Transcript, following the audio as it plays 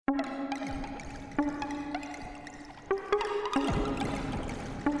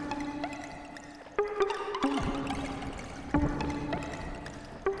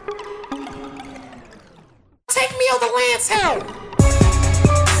Lance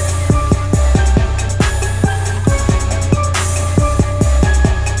Hill.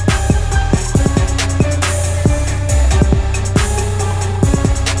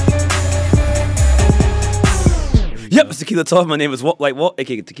 Yep, it's Tequila Talk. My name is Walt, like Walt,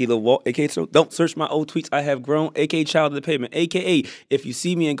 aka Tequila Walt, aka so don't search my old tweets. I have grown, aka Child of the Pavement, aka if you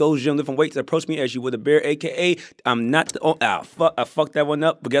see me in Gold's Gym lifting weights, approach me as you would a bear, aka I'm not the I fucked that one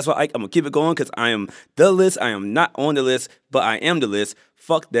up. But guess what, Ike? I'm gonna keep it going because I am the list. I am not on the list, but I am the list.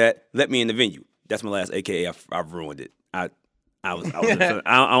 Fuck that. Let me in the venue. That's my last aka. I've ruined it. I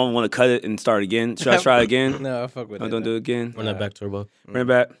don't want to cut it and start again. Should I try again? No, I fuck with it. Don't do it again. Run that back, Turbo. Run it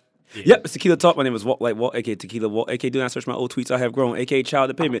back. Yep, it's Tequila Talk. My name is Walt, like Walt, aka Tequila Walt, aka do not search my old tweets. I have grown, aka Child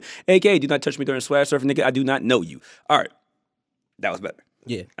of the Pavement, aka do not touch me during swag surfing, nigga. I do not know you. All right, that was better.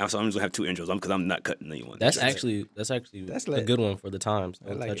 Yeah. So I'm just gonna have two intros because I'm not cutting anyone. That's actually a good one for the times.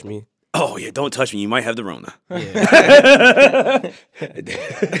 Don't like touch it. me. Oh yeah, don't touch me. You might have the Rona. Yeah.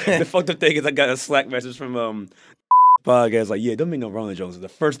 The fucked up thing is I got a Slack message from podcast like, yeah, don't make no Rona jokes. The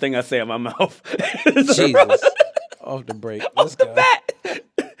first thing I say out my mouth. Is Jesus. Off the break. Let's go.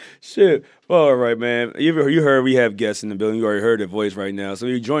 Shit. All right, man. You heard we have guests in the building. You already heard their voice right now. So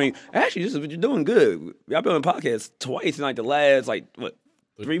you're joining. Actually, you're doing good. Y'all been on the podcast twice in like the last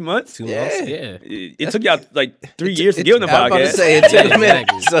 3 months? 2 months? Yeah. It took y'all like 3 years to get on the I was about to podcast. say it took a minute.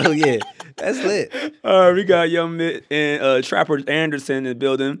 Exactly. So yeah, that's lit. All right, we got Young Mitt and Trapper Anderson in the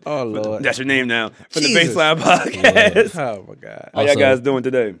building. Oh Lord. That's your name now. From Jesus. the Baseline Podcast. Oh my God. How y'all Also- guys doing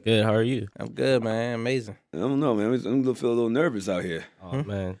today? Good. How are you? I'm good, man. Amazing. I don't know, man. I'm gonna feel a little nervous out here. Oh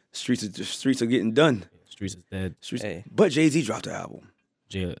man, Streets are getting done. Streets is dead. Streets, Hey. But Jay-Z dropped the album.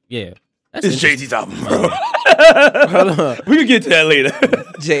 Yeah. That's It's interesting. Jay-Z's album, bro. Hold on. We can get to that later.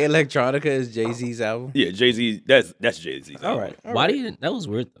 Jay Electronica is Jay-Z's album. Yeah, Jay-Z. That's Jay-Z's. All album. right. Why do you? That was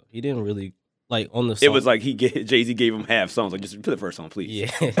weird though. He didn't really like on the. It Song. was like Jay-Z gave him half songs. Like, just put the first song, please.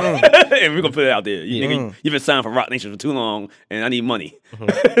 Yeah. And we're gonna put it out there. Yeah. Nigga, you've been signed for Rock Nation for too long, and I need money.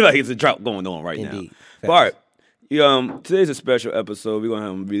 Like it's a drought going on right Indeed. now. But, all right. Today's a special episode. We're gonna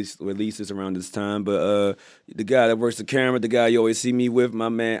have him release this around this time. But the guy that works the camera, the guy you always see me with, my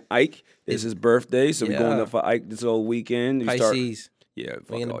man Ike, it's his birthday, so we're going Yeah. up for Ike this whole weekend. Pisces. Yeah, fuck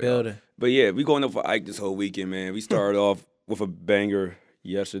We in the all y'all. building. But yeah, we going up for Ike this whole weekend, man. We started off with a banger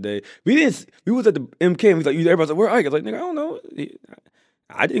yesterday. We was at the MK and we was like, everybody's like, where Ike? I was like, nigga, I don't know.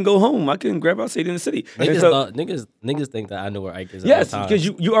 I didn't go home. I couldn't grab out seat in the city. And so- Niggas think that I know where Ike is. yes, at all because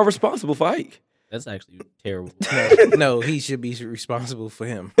times. you are responsible for Ike. That's actually terrible. No, he should be responsible for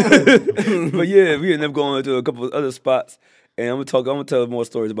him. But yeah, we ended up going to a couple of other spots. And I'm gonna tell more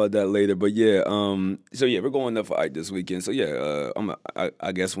stories about that later. But yeah, so yeah, we're going up for Ike this weekend. So yeah,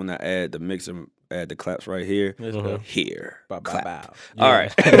 I guess when I add the mix and add the claps right here, here, Bow, bow, clap. bow. All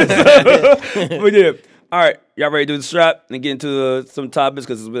right. But yeah, all right, y'all ready to do the strap and get into some topics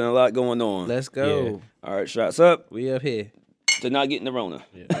because there's been a lot going on. Let's go. All right, shots up We up here. to not getting the Rona.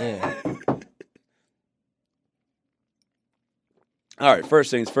 Yeah. All right, first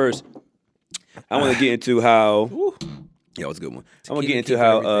things first. I want to get into how. Yeah, it was a good one. I want to get into keep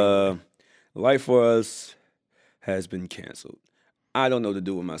how everything. Life for Us has been canceled. I don't know what to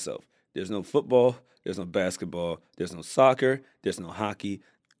do with myself. There's no football. There's no basketball. There's no soccer. There's no hockey.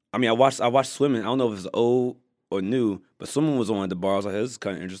 I mean, I watched swimming. I don't know if it's old or new, but someone was on at the bar. I was like, this is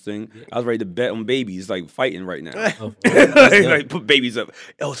kind of interesting. I was ready to bet on babies, like fighting right now. Oh, like put babies up.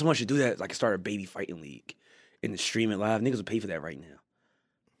 Oh, someone should do that. Like start a baby fighting league and stream it live. Niggas will pay for that right now.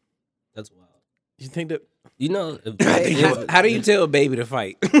 That's wild. You think that? You know, if How do you tell a baby to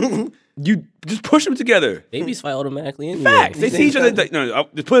fight? You just push them together. babies fight automatically anyway. Facts. They see each other. Like, no,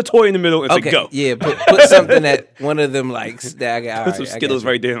 just put a toy in the middle and say go. Yeah, put something that one of them likes. That I got. Put some Skittles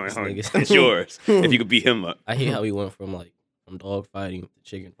right there. Like, niggas. it's yours. If you could beat him up. I hate how we went from dog fighting to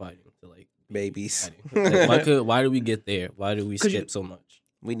chicken fighting to Babies. fighting. Like, why do we get there? Why do we 'Cause skip so much?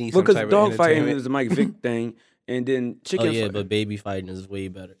 We need some Because type dog of fighting entertainment. is a Mike Vick thing, and then chicken. Oh yeah, fight- but baby fighting is way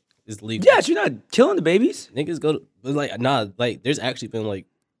better. It's legal. yes, you're not killing the babies. Niggas go to, but there's actually been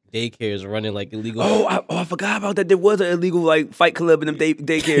daycares running illegal. Oh, I forgot about that. There was an illegal fight club in them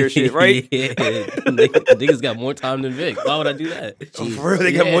daycare shit, right? Yeah, niggas got more time than Vic. Why would I do that? Oh, for real,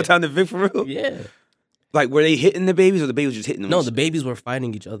 they got Yeah. more time than Vic for real. Yeah. Like, were they hitting the babies or the babies just hitting them? No, the babies were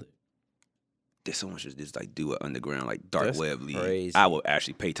fighting each other. There's someone should just do an underground dark That's web league. crazy. I will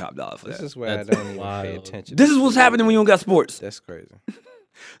actually pay top dollar for This that. is where That's I don't even pay wild. attention. This is what's happening when you don't got sports. That's crazy.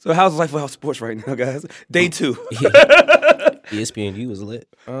 So how's life without sports right now, guys? Day 2. ESPNU was lit,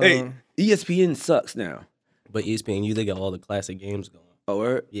 Hey, ESPN sucks now. but ESPNU they got all the classic games going. Oh,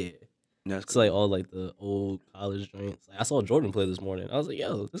 word? Yeah, That's it's all the old college joints. I saw Jordan play this morning. I was like,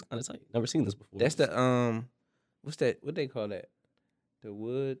 yo, this kind of tight. Never seen this before. That's the What's that? What they call that? The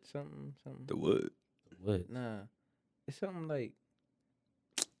wood something. The wood. What? Nah, it's something like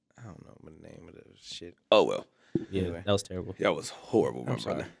I don't know what the name of the shit. Oh well, Yeah, Anyway. that was terrible. that was horrible, my I'm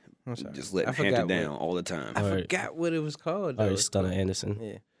sorry. brother. I'm sorry. Just letting I forgot Hampton what- down all the time. I All right. forgot what it was called. All Though. right, Stunner Anderson.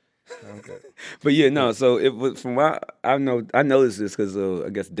 Yeah. Okay. But yeah, no. So it was from what I know. I noticed this because I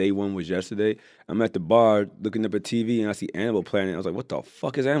guess day one was yesterday. I'm at the bar looking up at TV and I see Animal Planet. I was like, "What the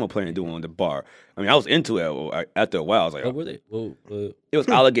fuck is Animal Planet doing on the bar?" I mean, I was into it after a while. I was like, What were they? Whoa, it was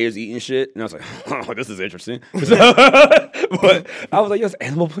alligators eating shit, and I was like, "Oh, this is interesting." But I was like, "Yo, it's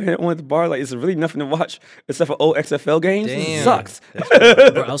Animal Planet on the bar. Like, it's really nothing to watch except for old XFL games. This Damn. sucks."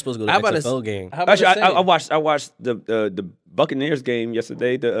 bro, I was supposed to go How to about the a- XFL game. How about Actually, to I watched the Buccaneers game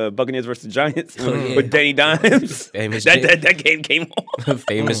yesterday. The Buccaneers versus the Giants Oh, yeah. with Danny Dimes. Famous that game came on.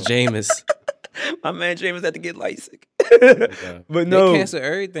 Famous Jameis. My man James had to get LASIK. Yeah. But They no. canceled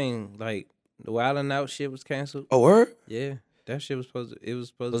everything. Like the Wild 'N Out shit was canceled. Oh, word? Yeah, that shit was supposed to. It was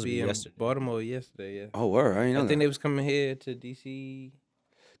supposed Supposed to to be be in yesterday. Baltimore yesterday. Yeah. Oh, word. I ain't know I that. think they was coming here to DC.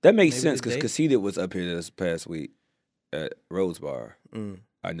 That makes maybe sense the because day. Conceited was up here this past week at Rose Bar. Mm.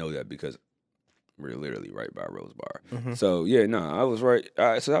 I know that because we're literally right by Rose Bar. Mhm. So, yeah, no, I was right.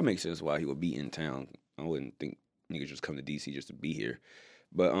 So that makes sense why he would be in town. I wouldn't think niggas just come to DC just to be here.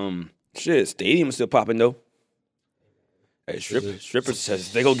 But, shit, stadium is still popping, though. Hey, strippers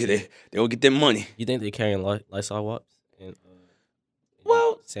says they go get it. They go get their money. You think they carrying Lysol wipes and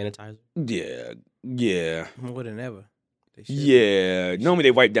Well- sanitizer? Yeah. More than ever. They should. Yeah. Normally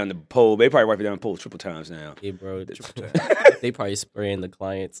they wipe down the pole. They probably wipe it down the pole triple times now. Yeah, bro. Triple They probably spraying the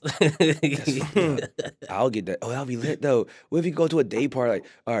clients. I'll get that. Oh, that'll be lit though. What if you go to a day party? Like,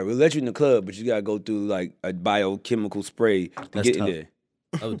 all right, we'll let you in the club, but you gotta go through like a biochemical spray to That's get tough. in there.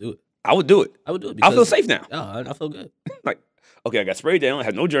 I would do it. I would do it. I would do it. I feel because- safe now. Yeah, I feel good. Like, okay, I got sprayed down. I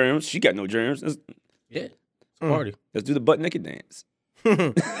have no germs. She got no germs. Yeah, it's a party. Let's do the butt naked dance.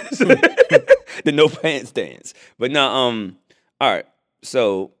 The no pants dance. But now, all right.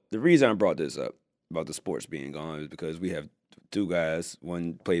 So the reason I brought this up about the sports being gone is because we have two guys.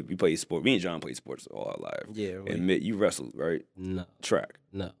 We play sport. Me and John play sports all our life. Yeah. we- And Mitt, you wrestled, right? No, Track,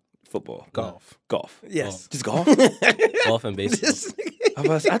 no. football, Golf. golf. Yes. Just golf. Golf and baseball.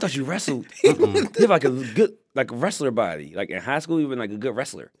 I thought you wrestled. Mm-mm. You have like a good wrestler body. Like in high school, you've been like a good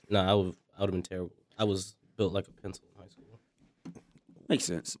wrestler. No, I would have been terrible. I was built like a pencil in high school. Makes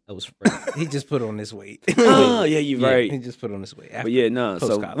sense. I was frail. He just put on this weight. Oh yeah, you're Yeah. right. He just put on this weight. But yeah, no. So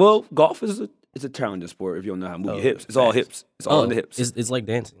post-college. well, golf is a challenging sport if you don't know how to move Oh, your hips. It's all facts. hips. It's all in the hips. It's like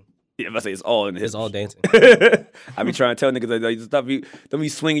dancing. Yeah, I say it's all in the hips. It's all dancing. I be trying to tell niggas like stop you, don't be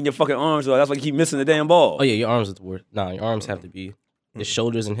swinging your fucking arms. That's why you keep missing the damn ball. Oh yeah, your arms are the word. Nah, your arms have to be the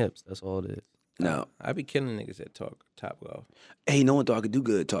shoulders and hips. That's all it is. No. I be killing niggas at Top Golf. Hey, no one thought I could do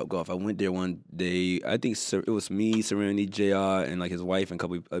good at Top Golf. I went there one day. I think it was me, Serenity, JR, and like his wife and a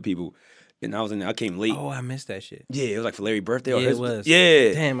couple other people. And I was in there. I came late. Oh, I missed that shit. Yeah, it was like for Larry's birthday. or Yeah, it his- was.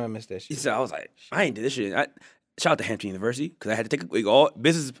 Yeah. Damn, I missed that shit. So I was like, I ain't did this shit. Shout out to Hampton University because I had to take all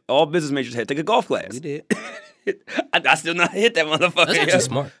business majors had to take a golf class. We did. I still not hit that motherfucker. That's actually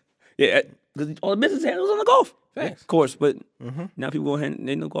smart. Yeah, because all the business handles on the golf Facts. course, but Mm-hmm. now people they ain't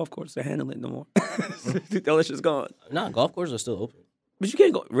no golf course to handle it no more. All that shit's gone. Nah, golf courses are still open. But you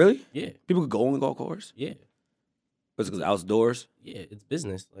can't go really. Yeah, People could go on the golf course. yeah, But it's because outdoors. yeah. It's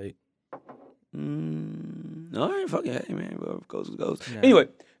business. Like All right, fuck it, hey man, whatever goes goes. Nah. Anyway,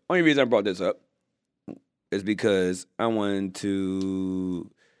 only reason I brought this up is because I wanted to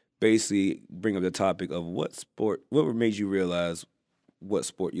basically bring up the topic of what made you realize what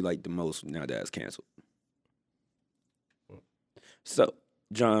sport you like the most now that it's canceled. So,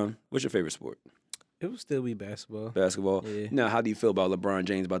 John, what's your favorite sport? It would still be basketball. Basketball. Yeah. Now, how do you feel about LeBron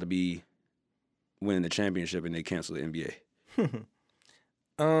James about to be winning the championship and they cancel the NBA?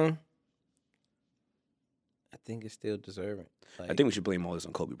 I think it's still deserving. I think we should blame all this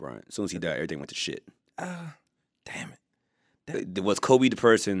on Kobe Bryant. As soon as he died, everything went to shit. Damn it. Was Kobe the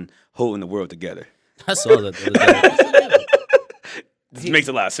person holding the world together? I saw that the other day. This makes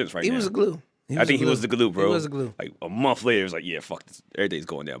a lot of sense right He now. was a glue. I think he was the glue, bro. He was a glue. Like a month later, it was like, yeah, fuck this. Everything's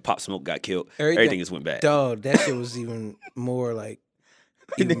going down. Pop Smoke got killed. Everything just went bad. Dog, that shit was even more like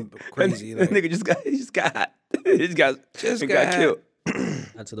even crazy. That Like, nigga just got. He just got killed.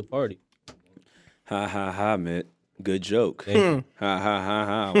 Not to the party. Ha ha ha, man. Good joke. Thank you. Ha ha ha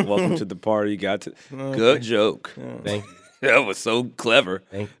ha. Welcome to the party. Got to. Good joke. Thank you. That was so clever.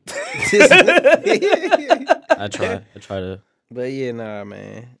 Thank you. I try to. But yeah, nah,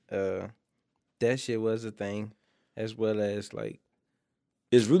 man. That shit was a thing, as well as like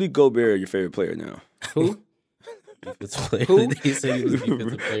Is Rudy Gobert your favorite player now? who? Defensive player. Who? He said he was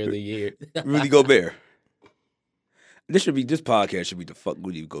defensive player of the year. Rudy Gobert. This podcast should be the Fuck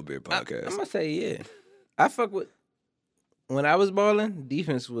Rudy Gobert podcast. I'm gonna say yeah. I fuck with when I was balling.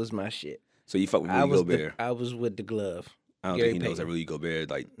 Defense was my shit. So you fuck with Rudy Gobert. I was with the glove. I don't Gary think he knows that Payton. Rudy Gobert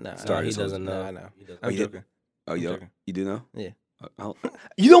Nah, started. he doesn't know. Nah, I know. He doesn't. I'm you joking. Oh, I'm you joking. you do know? Yeah.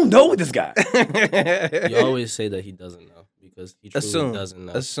 You don't know this guy. You always say that he doesn't know because he truly doesn't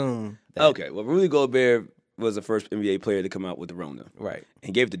know. Assume. That. Okay, well, Rudy Gobert was the first NBA player to come out with the Rona. Right.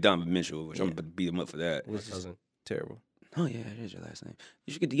 And gave it to Donovan Mitchell, which I'm about to beat him up for that. Which is Doesn't. terrible. Oh, yeah, here's your last name.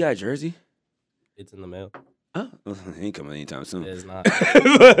 You should get the guy a jersey. It's in the mail. Oh, he ain't coming anytime soon. It's not.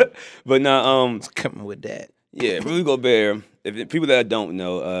 but now, It's coming with that. yeah, Rudy Gobert. If people that don't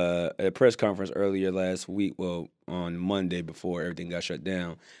know, at a press conference earlier last week, well, on Monday before everything got shut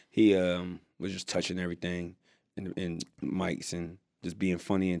down, he was just touching everything and mics and just being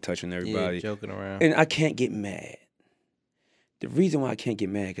funny and touching everybody. Yeah, joking around. And I can't get mad. The reason why I can't get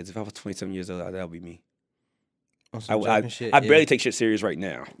mad because if I was 27 years old, that would be me. On some joking shit, I yeah. barely take shit serious right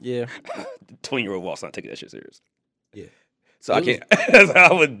now. Yeah. The 20-year-old Walt's not taking that shit serious. Yeah. So I can't.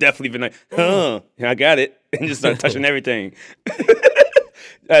 I would definitely be like, I got it, and just start touching everything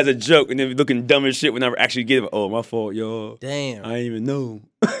as a joke, and then looking dumb as shit when I actually get it. Oh, my fault, y'all. Damn. I didn't even know.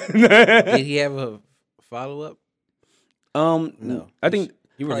 Did he have a follow up? No. I think.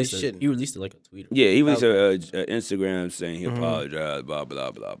 He Probably released it. shouldn't. He released it like a tweet. Yeah, he was a Instagram saying he apologized, blah blah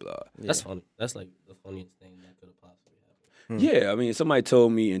blah blah. That's funny. That's like the funniest thing that could have possibly happened. Yeah, I mean, somebody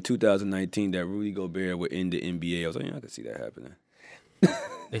told me in 2019 that Rudy Gobert would end the NBA. I was like, yeah, I could see that happening.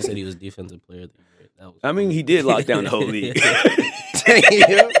 They said he was defensive player of the year. That was I mean, he did lock down the whole league.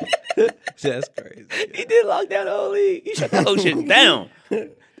 Damn. That's crazy. He did lock down the whole league. He shut that whole shit down.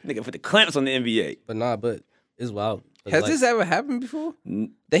 Nigga put the clamps on the NBA. but it's wild. 'Cause, Has like, this ever happened before?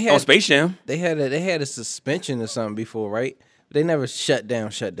 They On had Space Jam. they had a suspension or something before, right? But they never shut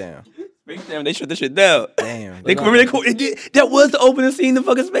down. Space Jam, they shut this shit down. Damn. Remember that was the opening scene of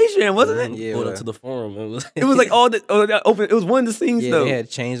fucking Space Jam, wasn't it? Yeah. pulled well, up to the forum. It was like that open. It was one of the scenes yeah, though. they had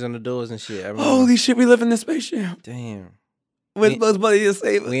chains on the doors and shit. I remember. Holy shit, we live in the Space Jam. Damn. Where's Bugs Bunny to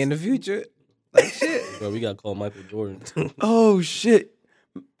save us? We in the future. Like shit. Bro, we got to call Michael Jordan. Oh shit.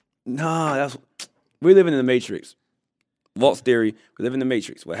 Nah, we're living in the Matrix. Walt's theory, we live in the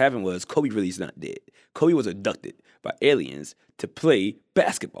Matrix. What happened was Kobe really is not dead. Kobe was abducted by aliens to play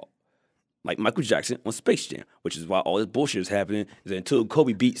basketball. Like Michael Jackson on Space Jam, which is why all this bullshit is happening. Is that until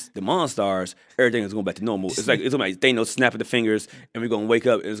Kobe beats the Monstars, everything is going back to normal. It's like Thanos snapping the fingers, and we're gonna wake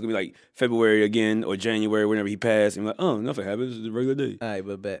up, and it's gonna be like February again or January, whenever he passed, and we're like, oh, nothing happened. This is a regular day. All right,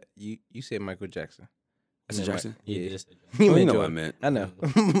 but bet you said Michael Jackson. I said Jackson. Yeah, Yeah. just said that. You Oh, you meant know what I Jordan. meant. I know.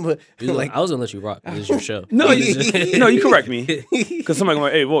 But He was like, I was gonna let you rock. This is your show. No, you correct me. Because somebody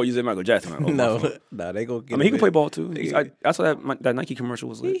going, hey, Walt, you said Michael Jackson. Like, oh, my fault. no, they go get I mean, he can play ball too. They- I saw that Nike commercial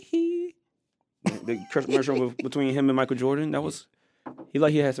was lit. The commercial between him and Michael Jordan, that was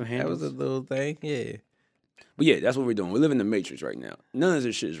he had some That handles. was a little thing. Yeah. But yeah, that's what we're doing. We live in the Matrix right now. None of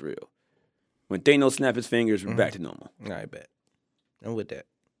this shit is real. When Thanos snap his fingers, we're back to normal. All right, bet. I'm with that.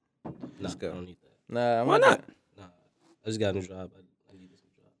 Let's go. I don't need that. Nah, I'm Why with not? that. Nah, I just got a new job. I need this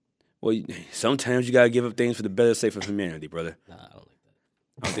new job. Well, sometimes you gotta give up things for the better sake of humanity, brother. Nah, I don't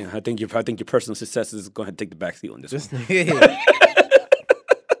like that. I think your personal success is going to take the backseat on this Just one. yeah.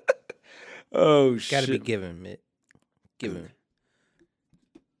 Oh Gotta be shit! given, Mitt. Given.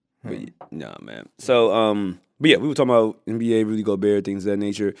 Nah, man. So but yeah, we were talking about NBA, Rudy Gobert, things of that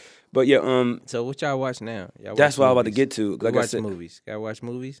nature. But yeah, So what y'all watch now? Y'all that's watch what I'm about to movies? get to. We Like I watch said, movies. Gotta watch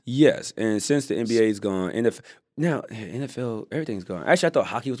movies. yes, and since the NBA is gone, NFL, everything's gone. Actually, I thought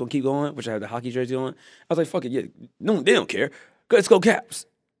hockey was gonna keep going, which I had the hockey jersey on. I was like, fuck it, yeah, no, they don't care. Let's go Caps.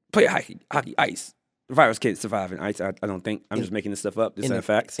 Play hockey, ice. The virus can't survive in ice. I don't think. I'm just making this stuff up. This in are the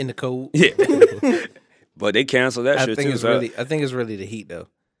facts. In the cold. Yeah, but they canceled that I shit think too. it's So really. I think it's really the heat though,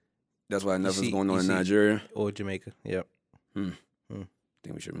 that's why nothing's see- going on you in see- Nigeria. or Jamaica. Yep. I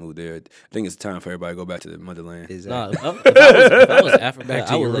think we should move there. I think it's time for everybody to go back to the motherland. Exactly. Nah, if I was Africa, Back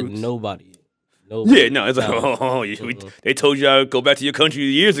to I your would let roots. nobody. Yeah, no, it's like, Nah. they told y'all to go back to your country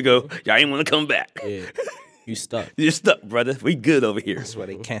years ago. Y'all ain't want to come back. Yeah, you stuck. You're stuck, brother. We good over here. That's why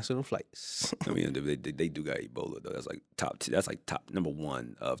they cancel the flights. I mean, they do got Ebola though. That's like That's like top number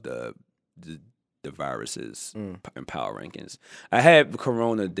one of the viruses in power rankings. I had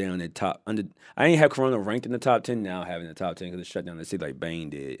Corona down at top under. I ain't have Corona ranked in the top 10. Now I have it in the top 10 because it shut down the city like Bane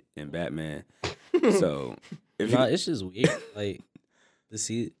did in Batman. So if Nah, it's just weird. Like to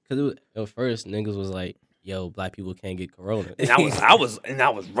see, because at first niggas was like, "Yo, black people can't get corona," and I was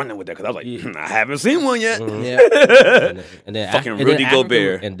running with that because I was like, I haven't seen one yet. Yeah. and then Fucking and then Rudy Africa-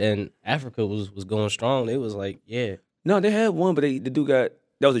 Gobert. and then Africa was going strong. It was like, yeah, No, they had one, but the dude got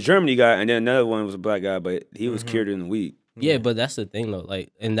That was a Germany guy, and then another one was a black guy, but he was Mhm. cured in a week. Yeah, but that's the thing though.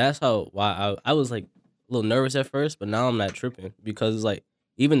 Like, and that's why I was like a little nervous at first, but now I'm not tripping because it's like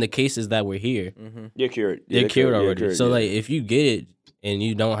even the cases that were here, Mm-hmm. They're cured. Yeah, they're cured yeah, already. cured, So yeah. like if you get it and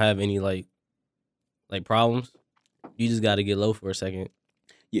you don't have any like problems, you just got to get low for a second.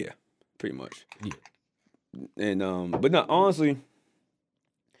 Yeah, pretty much. Yeah. And but no, honestly,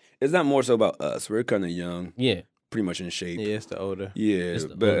 it's not more so about us. We're kind of young, Yeah, pretty much in shape. Yeah, it's the older. Yeah, It's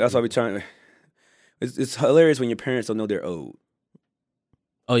the but old that's why we trying. It's hilarious when your parents don't know they're old.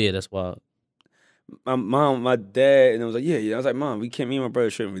 oh yeah, that's wild. My mom, my dad, and I was like, yeah. I was like, Mom, me and my brother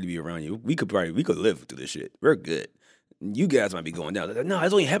shouldn't really be around you. We could live through this shit. We're good. You guys might be going down. Like, no,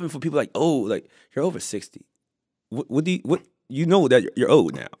 it's only happening for people like old. Like you're over 60. What you know that you're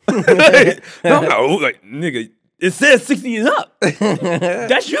old now? No, I'm not old. Like nigga, it says 60 and up.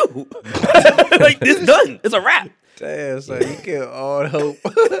 That's you. Like it's done. It's a wrap. Damn, so you killed all hope.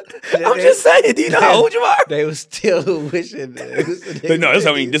 I'm just saying. Do you know how old you are? They was still wishing that. But no,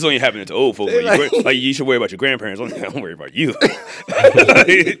 this only happening to old folks. Like you should worry about your grandparents. Don't worry about you.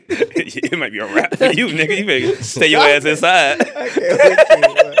 It might be a wrap for you, nigga. You better stay your ass inside. I can't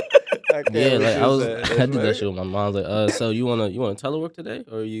with you. I can't Yeah, with like you, I was, son. I did that shit with my mom. Like, so you wanna telework today,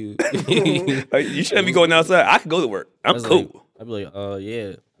 or you? Like, you shouldn't be going outside. I could go to work. I'm That's cool. like- I'd be like,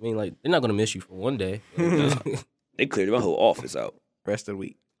 yeah. I mean, like they're not gonna miss you for one day. They cleared my whole office out. Rest of the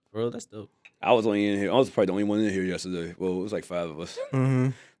week. Bro, that's dope. I was only in here. I was probably the only one in here yesterday. Well, it was like 5 of us. Mm-hmm.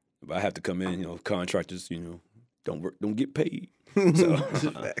 But I have to come in. Contractors, don't work, don't get paid. So,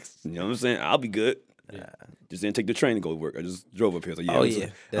 Facts. you know what I'm saying? I'll be good. Yeah. Just didn't take the train to go to work. I just drove up here. So, Oh, I'm, yeah.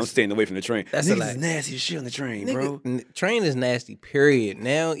 I'm That's- staying away from the train. that's a Niggas lot. is nasty as shit on the train, bro. Train is nasty, period.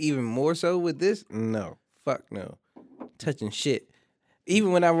 Now, even more so with this, no. Fuck no. Touching shit.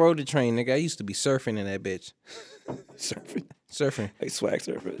 Even when I rode the train, nigga, I used to be surfing in that bitch. Surfing. Like swag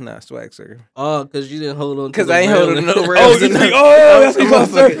surfing. Nah, swag surfing. Oh, because you didn't hold on. to Because the I ain't rail. holding no Oh, rails. you or think, nothing. that's what you call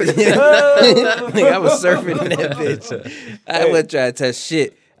Motherfucker. surfing. Nigga, I was surfing in that bitch. I wasn't trying to touch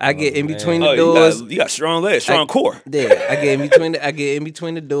shit. I get in between Oh, the doors. you got strong legs, strong core. Yeah, I get in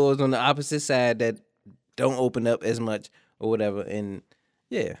between the doors on the opposite side that don't open up as much or whatever. And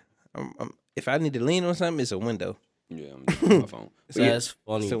yeah, if I need to lean on something, it's a window. Yeah, I'm just on my phone. So But yeah, that's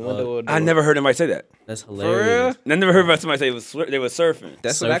funny. It's a window or a door. I never heard anybody say that. That's For real? hilarious. I never heard somebody say they was surfing.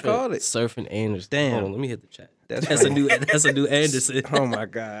 That's what I called it. Surfing Anderson. Damn. Hold on, let me hit the chat. That's That's a funny. new. That's a new Anderson. Oh my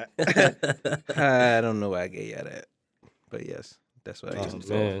god. I don't know why I gave y'all that, but yes, that's what I Oh, used to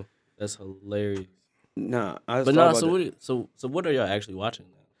say. man, that's hilarious. Nah, I just But thought nah, about so that. so what are y'all actually watching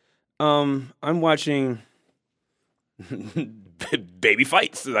now? I'm watching baby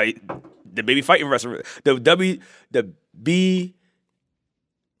fights, like the baby fighting wrestler. The B.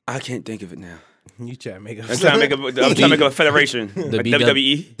 I can't think of it now. You try to make up. I'm trying to make a federation. Like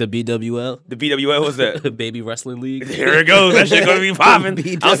WWE. the BWL, The BWL was that? Baby Wrestling League. Here it goes. That shit gonna be popping.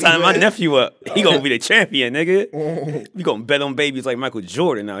 BWL. I'm signing my nephew up. He gonna be the champion, nigga. We gonna bet on babies like Michael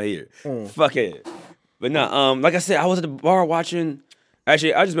Jordan out here. Fuck it. But no, like I said, I was at the bar watching.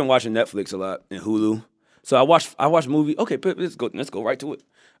 Actually, I just been watching Netflix a lot and Hulu. So I watch movie. Okay, but let's go right to it.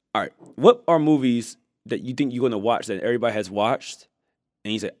 All right, what are movies that you think you're gonna watch that everybody has watched,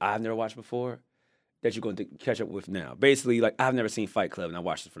 and you say I've never watched before, that you're going to catch up with now? Basically, like I've never seen Fight Club, and I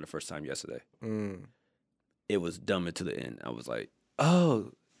watched it for the first time yesterday. Mm. It was dumb to the end. I was like,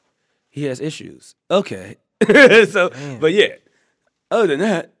 oh, he has issues. Okay. So, Damn. but yeah, other than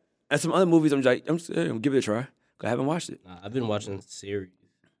that, and some other movies, I'm gonna give it a try. 'Cause I haven't watched it. Nah, I've been watching series.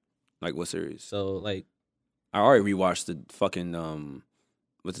 Like what series? So like, I already rewatched the fucking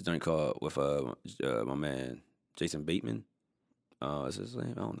what's the thing called with my man Jason Bateman. Is his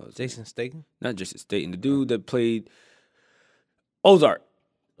name? I don't know. Jason Statham. Not Jason Statham. The dude that played Ozark.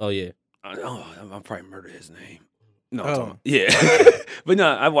 oh yeah, I'll probably murder his name. No, Oh. yeah, but no,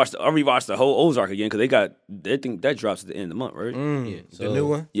 I rewatched the whole Ozark again because they think that drops at the end of the month, right? Mm. Yeah, The so- new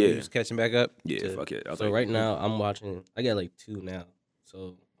one. Yeah. You just catching back up. Yeah, to- fuck it. I was So like, right now I'm watching. I got like 2 now.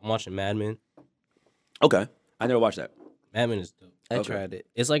 So I'm watching Mad Men. okay, I never watched that. Mad Men is dope. I Okay. tried it.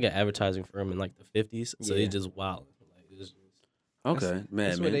 It's like an advertising firm in like the 50s. So Yeah. it's just wild. Like, it's Okay, man,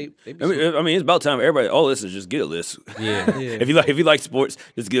 That's man. where they be I mean, it's about time everybody. All this is just get a list. yeah. Yeah. If you like sports,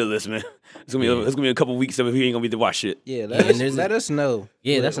 just get a list, man. It's gonna be a couple weeks of it. We ain't gonna be to watch shit. Yeah, Yeah, and there's let us know.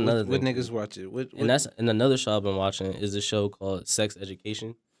 Yeah, what- that's another what thing. niggas watch it. What, And another show I've been watching is a show called Sex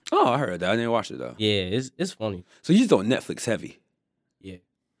Education. Oh, I heard that. I didn't watch it though. Yeah, it's funny. So you just on Netflix heavy. Yeah.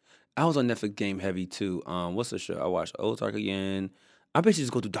 I was on Netflix game heavy too. What's the show? I watched Ozark again. I basically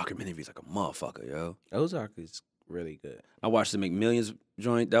just go through documentaries like a motherfucker, yo. Ozark is really good. I watched the McMillions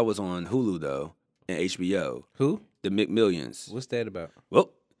joint. That was on Hulu though and HBO. Who? the McMillions. What's that about?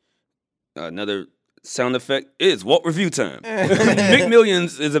 Well, another sound effect is Walt review time.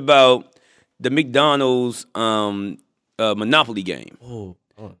 McMillions is about the McDonald's Monopoly game,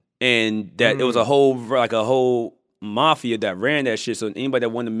 and that it was a whole mafia that ran that shit. So anybody that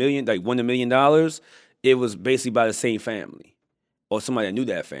won $1 million, it was basically by the same family or somebody that knew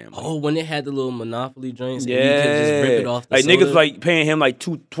that family. Oh, when they had the little Monopoly joints, yeah, and you could just rip it off the like soda. niggas like paying him like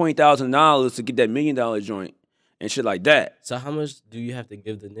 $20,000 to get that $1 million joint and shit like that. So how much do you have to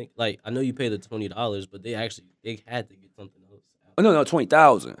give the Nick? Like, I know you pay the $20, but they had to get something else. Oh no,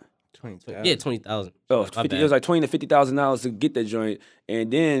 20,000. 20,000. Yeah, 20,000. Oh, it was like $20,000 to $50,000 to get that joint,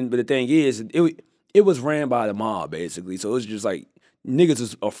 and then but the thing is, it was ran by the mob basically. So it was just like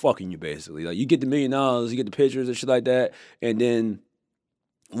niggas are fucking you basically. Like you get the $1 million, you get the pictures and shit like that, and then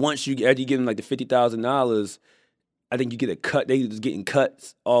once after you give them like the $50,000, I think you get a cut. They was getting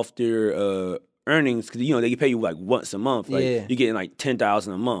cuts off their earnings because they pay you like once a month. Like you're getting like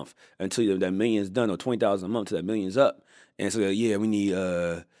 $10,000 a month until that million's done, or $20,000 a month till that million's up. And so we need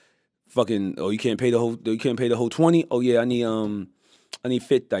you can't pay the whole 20. Oh yeah, I need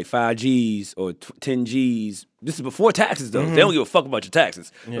 50, like 5 G's or 10 G's. This is before taxes though. They don't give a fuck about your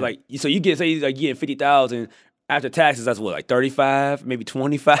taxes. Like so you get getting 50,000 after taxes. That's what, like 35, maybe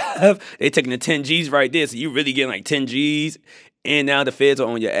 25. They taking the 10 G's right there. So you really getting like 10 G's. And now the feds are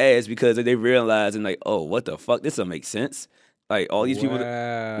on your ass because they realizing like, oh, what the fuck? This doesn't make sense. Like all these people.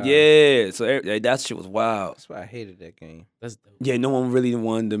 Yeah. So that shit was wild. That's why I hated that game. That's dope. Yeah, no one really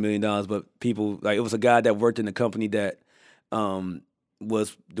won the $1 million, but people, like, it was a guy that worked in the company that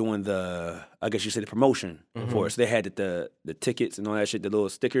was doing the promotion for us. They had the tickets and all that shit, the little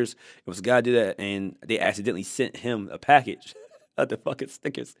stickers. It was a guy that did that, and they accidentally sent him a package of the fucking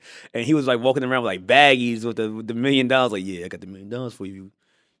stickers. And he was like walking around with like baggies with the $1 million. Like, yeah, I got the $1 million for you.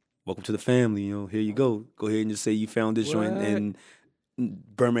 Welcome to the family. Here you go. Go ahead and just say you found this joint in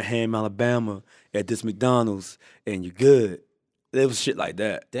Birmingham, Alabama at this McDonald's, and you're good. It was shit like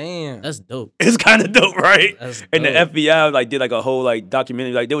that. Damn. That's dope. It's kind of dope, right? That's and the dope. FBI like did like a whole like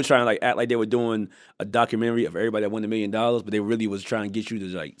documentary. Like they were trying to like act like they were doing a documentary of everybody that won $1 million, but they really was trying to get you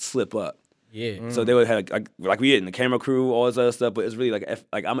to like slip up. Yeah. So they would have like we had in the camera crew, all this other stuff, but it's really like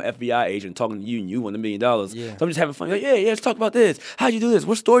I'm an FBI agent talking to you and you won $1 million. Yeah. So I'm just having fun. Like, yeah, let's talk about this. How'd you do this?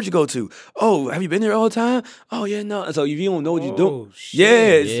 What store did you go to? Oh, have you been there all the time? Oh yeah, no. And so if you don't know what you're doing,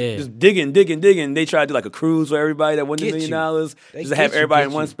 just digging. They tried to do like a cruise for everybody that won $1 million. Just to have everybody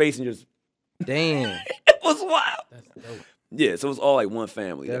in one space and just damn. It was wild. That's dope. Yeah, so it was all like one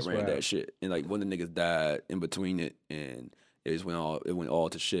family That's that ran wild. that shit, and like one of the niggas died in between it, and it went all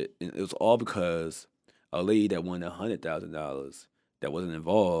to shit, and it was all because a lady that won $100,000 that wasn't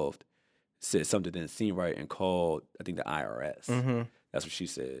involved said something didn't seem right and called, I think, the IRS. Mm-hmm. That's what she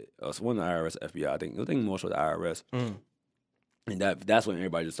said. So one of the IRS, FBI, I think more so the IRS, Mm. and that's when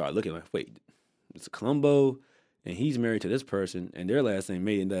everybody just started looking like, wait, it's Colombo, and he's married to this person, and their last name,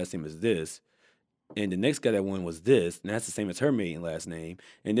 maiden last name is this. And the next guy that won was this, and that's the same as her maiden last name.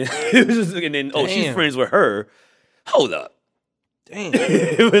 And then she's Damn. friends with her. Hold up. Damn.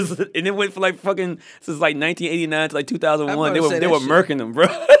 And it went for like fucking since like 1989 to like 2001. They were murking them, bro.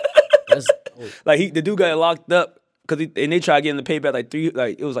 That's dope. Like the dude got locked up because they tried getting the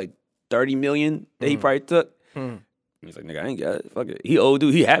payback it was like $30 million that he probably took. He's like, nigga, I ain't got it. Fuck it. He old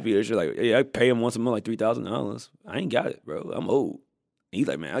dude. He happy. It's just like, yeah, I pay him once a month like $3,000. I ain't got it, bro. I'm old. He's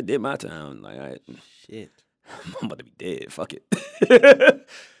like, man, I did my time. Like, Shit. I'm about to be dead. Fuck it.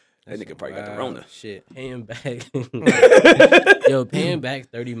 That nigga probably got the Rona. Shit. Paying back. Paying back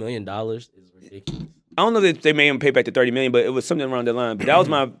 $30 million is ridiculous. I don't know if they made him pay back the $30 million, but it was something around that line. But that was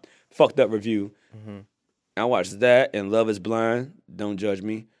my fucked up review. I watched that and Love Is Blind. Don't judge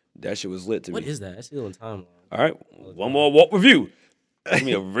me. That shit was lit to What me. is that? That's still on timeline. All right, one more walk review. Give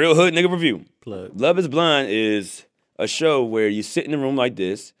me a real hood nigga review. Plug. Love Is Blind is a show where you sit in a room like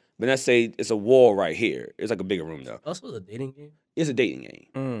this, but let's say it's a wall right here. It's like a bigger room though. Also, a dating game. It's a dating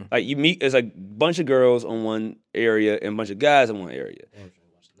game. Like you meet, it's like a bunch of girls on one area and a bunch of guys in one area. Damn, I'm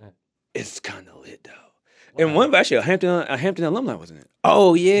watching that. It's kind of lit though. And one actually a Hampton alumni was in it.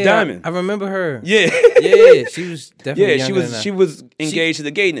 Oh yeah, Diamond. I remember her. Yeah, Yeah, she was definitely. yeah. younger than I. She was engaged to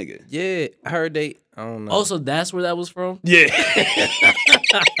the gay nigga. Yeah, I heard they. I don't know. Also, that's where that was from. Yeah.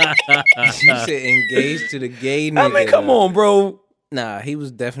 she said engaged to the gay nigga. I mean, come on, bro. Nah, he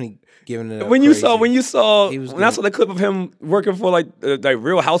was definitely giving it up When you crazy. saw He was when I saw the clip of him working for like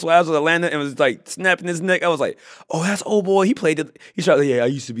Real Housewives of Atlanta and was like snapping his neck, I was like, oh, that's old boy. He played it. He tried. Yeah, I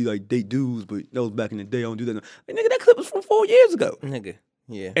used to be like date dudes, but that was back in the day. I don't do that. Now. Like, nigga, that clip was from 4 years ago, nigga.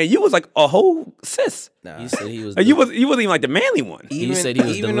 Yeah. and you was like a whole sis. Nah. He said he was. Like, you wasn't even like the manly one. Even, said he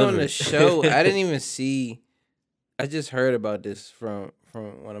was even on the delivered. show, I didn't even see. I just heard about this from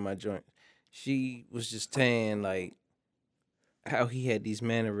one of my joints. She was just saying like how he had these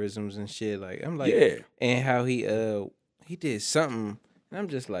mannerisms and shit. Like I'm like, Yeah. and how he did something, and I'm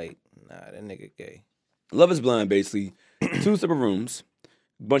just like, nah, that nigga gay. Love is Blind, basically. 2 separate rooms,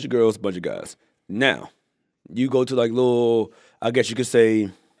 bunch of girls, bunch of guys. Now, you go to like little, I guess you could say,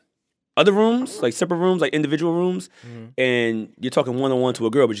 other rooms, like separate rooms, like individual rooms, and you're talking one-on-one to a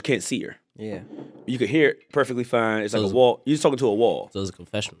girl, but you can't see her. Yeah, You can hear it perfectly fine. It's like So a wall. You're just talking to a wall. So it's a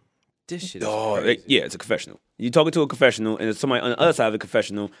confessional. this shit. Is Oh, crazy. yeah, it's a confessional. You're talking to a confessional, and there's somebody on the other side of the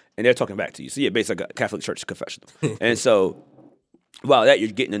confessional, and they're talking back to you. So yeah, basically like a Catholic church confessional. And so, while that, you're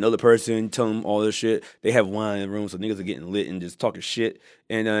getting another person, telling them all this shit. They have wine in the room, so niggas are getting lit and just talking shit.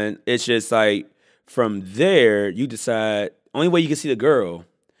 And then it's just like, from there, you decide, only way you can see the girl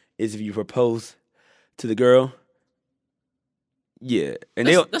is if you propose to the girl. Yeah. And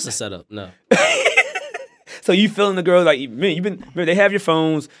That's a setup. No. so you feeling the girl, like, man, they have your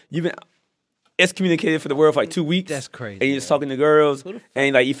phones, you've been excommunicated for the world for like 2 weeks. That's crazy. And you're just talking to girls,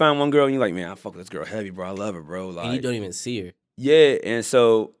 and like you find one girl and you're like, man, I fuck with this girl heavy, bro. I love her, bro. Like, And you don't even see her. yeah, and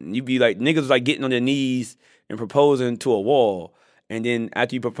so you be like, niggas like getting on their knees and proposing to a wall, and then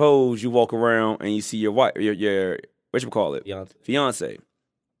after you propose, you walk around and you see your wife, your what you call it, Beyonce. fiance.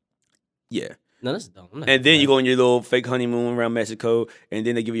 Yeah, No, that's dumb. I'm not and doing then you that. go on your little fake honeymoon around Mexico, and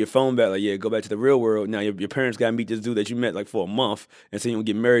then they give you your phone back, like, yeah, go back to the real world. Now your parents gotta meet this dude that you met like for a month, and say you gonna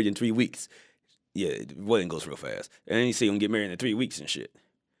get married in 3 weeks. Yeah, the wedding goes real fast, and then you say you gonna get married in 3 weeks and shit.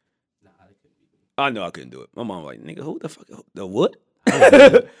 I know I couldn't do it. My mom was like, nigga, who the fuck? The what?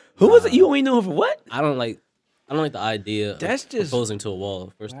 Who was it? You only know him for what? I don't like the idea That's of just- proposing to a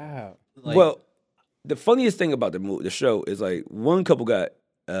wall. First, Wow. like, Well, the funniest thing about the show is like one couple got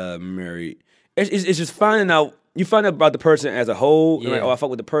married. It's just finding out. You find out about the person as a whole. And like, Yeah. oh, I fuck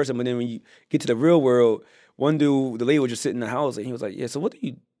with the person. But then when you get to the real world, one dude, the lady was just sitting in the house, and he was like, yeah, so what do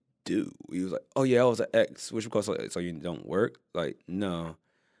you do? He was like, oh yeah, I was an ex, which of course, like, so you don't work? Like, no.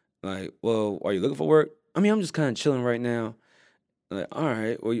 Like, well, are you looking for work? I mean, I'm just kind of chilling right now. Like, all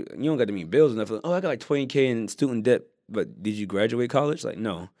right, well, you don't got to meet bills enough. Oh, I got like $20K in student debt, but did you graduate college? Like,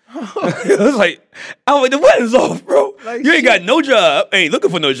 no. I was like, the wedding's off, bro. Like, you ain't got no job, ain't looking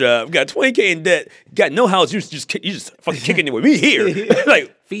for no job. You got $20K in debt, got no house. You just fucking kicking it with me here.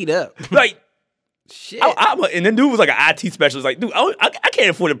 like, Feet up. like, Shit. and then dude was like an IT specialist. Like, dude, I can't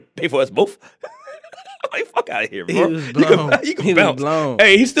afford to pay for us both. I'm like, fuck out of here, bro. He was blown. You can He was bounce. blown.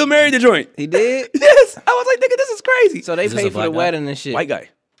 Hey, he still married the joint. He did. Yes. I was like, nigga, this is crazy. So they Is this paid a for the black guy? wedding and shit. White guy.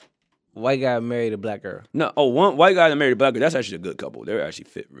 White guy married a black girl. No, one white guy that married a black girl. That's actually a good couple. They're actually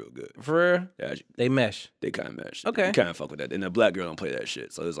fit real good. For real? They They mesh. kind of match. Okay. You kind of fuck with that. And the black girl don't play that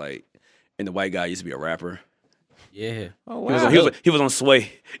shit. So it's like, and the white guy used to be a rapper. yeah. Oh He was, wow. he was on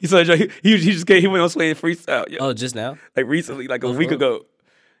Sway. He went on Sway and freestyle. Yo. Oh, just now? Like recently, like a Oh, for week real? ago.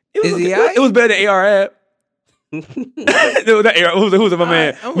 It was Is he okay. aight? It was better than AR Ab. No, not AR. Who's my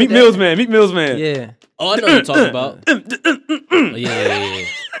man? I'm with Meet that. Mills man. Meet Mills man. Yeah. Oh, I know what you're talking about. Oh, yeah.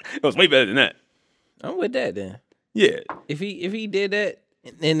 It was way better than that. I'm with that then. Yeah. If he did that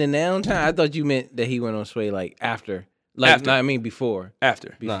in the noun time, I thought you meant that he went on Sway like after. Like After. no, I mean before.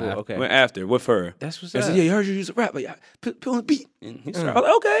 After. Before. Nah, okay. Went after with her. That's what's I up. said, yeah, you heard you use a rap, but yeah, put on the beat. And he started, I was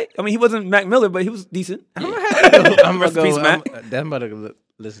like, okay. I mean, he wasn't Mac Miller, but he was decent. I'm gonna have to go. I'm Rest gonna in go. peace, Mac. I'm about to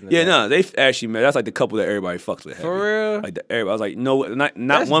listen to Yeah, that. no, they actually met. That's like the couple that everybody fucks with. For heavy. real? Like everybody I was like, no, not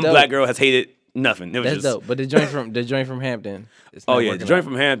That's one dope. black girl has hated nothing. It was That's just, dope. But the joint from Hampton. it's oh not yeah, the working joint out.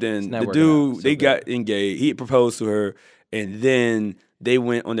 from Hampton. not The working out dude, so they good. got engaged. He proposed to her, and then they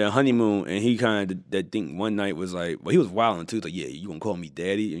went on their honeymoon. And he kind of that thing one night was like, well, he was wilding too. He's like, yeah, you gonna call me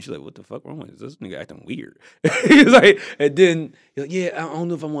daddy? And she's like, what the fuck wrong with this nigga acting weird? He was like, and then he's like, yeah, I don't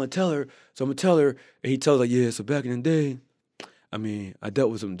know if I want to tell her, so I'm gonna tell her. And he tells her, like, yeah, so back in the day, I mean, I dealt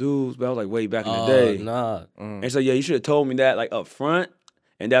with some dudes, but I was like way back in the Oh, day. nah. And so yeah, you should have told me that like up front.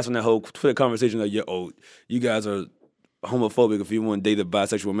 And that's when that whole Twitter conversation like, yeah, oh, you guys are homophobic if you want to date a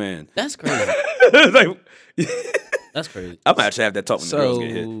bisexual man. That's crazy. It's like, That's crazy. I might actually have that talk when the girls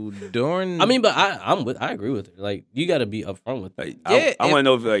get hit. So during I mean, but I agree with her. Like, you got to be upfront with it. Like, Yeah, I want to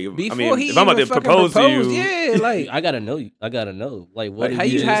know if like, before I mean, he if I'm about even to fucking propose to proposed, you, yeah, like I gotta know you. I gotta know. Like, what Like, if how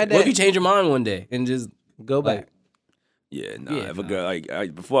you you just, hide what if that? you change your mind one day and just go back. like, yeah, nah. Yeah, if a nah. girl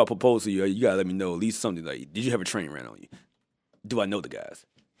like before I propose to you, you gotta let me know at least something. Like, did you have a train ran on you? Do I know the guys?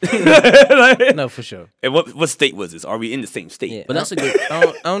 Like, No, for sure. And what state was this? Are we in the same state? Yeah. But that's a good.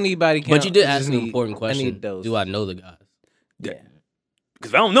 I don't need body count. But you did I ask just an need- important I question. need those. Do I know the guys? Yeah.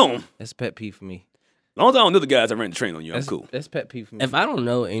 Because if I don't know them, That's pet peeve for me. as long as I don't know the guys that ran the train on you, I'm That's cool. That's pet peeve for me. If I don't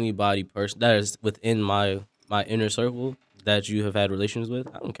know anybody that is within my inner circle that you have had relations with,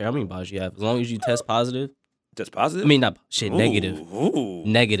 I don't care how many bodies you have. As long as you test positive, Just positive. I mean, not shit. Ooh, Negative. Ooh.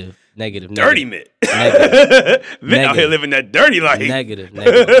 Negative. Dirty Negative. Mitt. Negative. Mitt out here living that dirty life. Negative.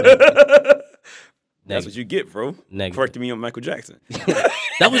 Negative. That's what you get, bro. Negative. Correcting me on Michael Jackson.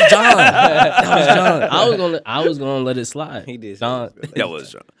 That was John. That was John. I was gonna let it slide. He did say John. it was good. That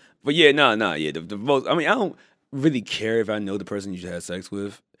was John. But yeah, yeah. The most. I mean, I don't really care if I know the person you should have sex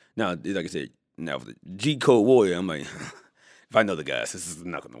with. Now, like I said, now for the G Code Warrior, I'm like, if I know the guys, this is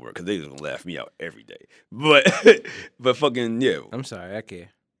not gonna work because they're gonna laugh me out every day. But fucking yeah, I'm sorry, I care.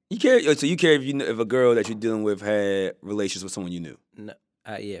 you care. So you care if if a girl that you're dealing with had relations with someone you knew. No,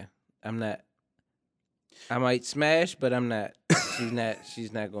 yeah, I'm not. I might smash, but I'm not.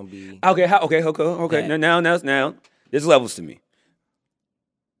 She's not gonna be. Okay. Okay. Yeah. Now, there's levels to me.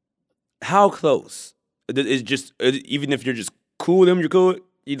 How close? It's just even if you're just cool with them, you're cool.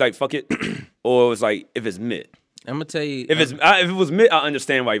 You like fuck it, or it's like if it's mid. I'm gonna tell you. If it was mid, I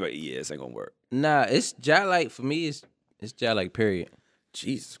understand why you're like, yeah, this ain't gonna work. Nah, it's jaw like for me. It's jaw like period.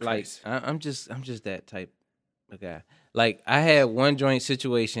 Jesus Like Christ. I'm just that type of guy. Like I had one joint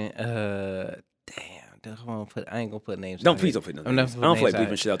situation. I ain't gonna put names. Don't out please here. don't put no I'm not names. I gonna don't feel put like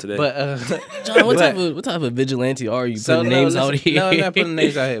names bleeping shit out today. But John, what but- type of vigilante are you So, putting no, names out listen, here? No, I'm not putting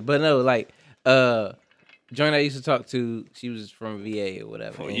names out here. But no, like joint I used to talk to, she was from VA or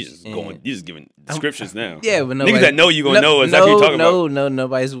whatever. Oh, and you she- just and- going, you just giving descriptions now. Yeah, but niggas that know you gonna know exactly what you're talking about. No,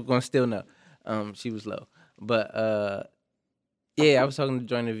 nobody's gonna still know. She was low, but yeah, I was talking to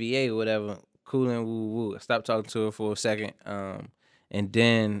join the VA or whatever, cool and woo woo. I stopped talking to her for a second, and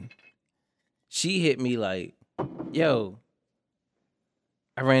then she hit me like, "Yo,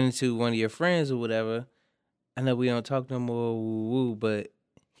 I ran into one of your friends or whatever. I know we don't talk no more, woo woo, but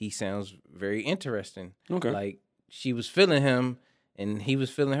he sounds very interesting. Okay. Like she was feeling him, and he was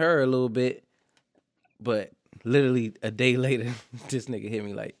feeling her a little bit, but." Literally a day later, this nigga hit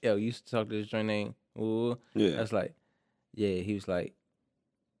me like, "Yo, you used to talk to this joint name?" Ooh. I Yeah. was like, "Yeah." He was like,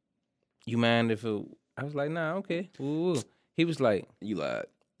 "You mind if it?" I was like, "Nah, okay." Ooh. He was like, You lied.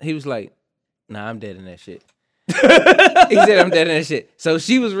 "Nah, I'm dead in that shit." He said, "I'm dead in that shit." So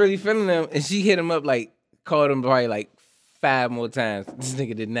she was really feeling him, and she hit him up like, called him probably like 5 more times. This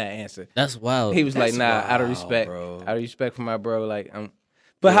nigga did not answer. That's wild. He was like, That's "Nah, out of wild, respect, bro. out of respect for my bro, like I'm."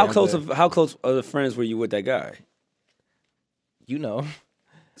 But yeah, how I'm close good. how close of the friends were you with that guy? You know?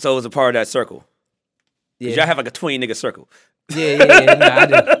 So it was a part of that circle. Yeah. Cause y'all have like a 20 nigga circle. Yeah. No, I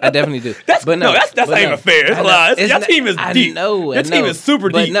do. I definitely do. That's but no, that's but not even fair. It's I a know. lie. It's Your not- team is I deep. know, Your team is super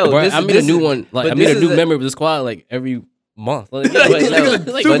but deep. No, Bro, this I is- meet a this new is- one. Like but I meet this a new is member of the squad like every month. Like, Like, But this no, nigga's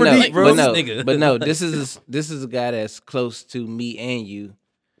like, super but no, deep, bro. but no, This nigga. but no, this is a guy that's close to me and you.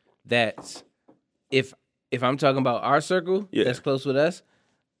 That's if I'm talking about our circle, Yeah. that's close with us.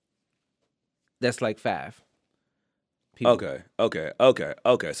 That's like 5 people.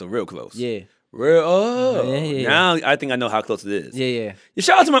 Okay. So real close. Yeah. Real. Oh. Yeah. Now I think I know how close it is. Yeah. You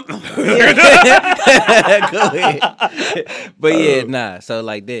shout out to my. Go ahead. But yeah, nah. So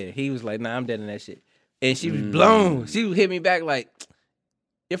like that, he was like, "Nah, I'm dead in that shit," and she was blown. She would hit me back like,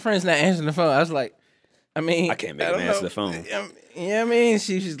 "Your friend's not answering the phone." I was like, "I mean, I can't make him don't answer know. the phone. You know what I mean?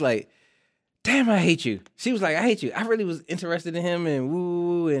 She's like, "Damn, I hate you." She was like, "I hate you." I really was interested in him and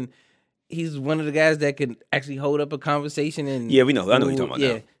woo, and he's one of the guys that can actually hold up a conversation and Yeah, we know. I know what you're talking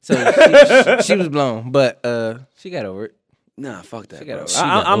about yeah. So she was blown, but she got over it. Nah, fuck that. She Bro.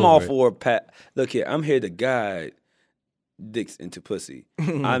 got I'm all over it. for Pat. Look here, I'm here to guide dicks into pussy.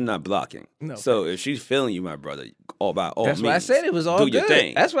 I'm not blocking. No. So if she's feeling you, my brother, all by all That's means, why I said it was all do good. your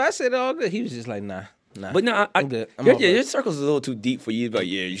thing. That's why I said all good. He was just like, nah. But no, I'm good. I'm yeah, all good. your circle's a little too deep for you. But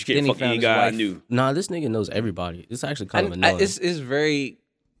yeah, you Then can't he fuck found any his guy I wife. knew. Nah, this nigga knows everybody. It's actually kind of annoying.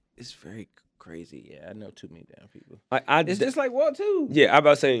 It's very crazy. Yeah, I know too many damn people. It's just like Walt too. Yeah, I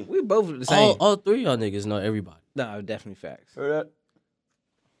about to say. We both the same. all 3 of y'all niggas know everybody. No, definitely facts. Heard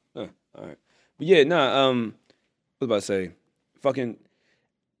that? All right. But yeah, nah, what was I about to say? Fucking,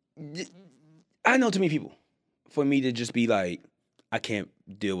 I know too many people for me to just be like, I can't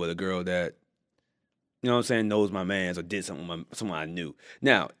deal with a girl that, you know what I'm saying, knows my mans or did something with someone I knew.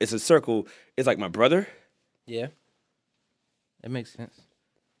 Now, it's a circle. It's like my brother. Yeah, that makes sense.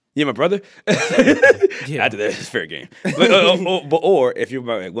 Yeah, my brother. Yeah. After that, it's fair game. But, or if you're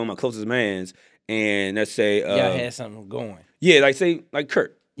like one of my closest mans, and let's say, Y'all had something going. yeah, like say, like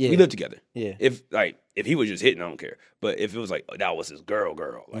Kurt. Yeah. We live together. Yeah. If he was just hitting, I don't care. But if it was like that was his girl,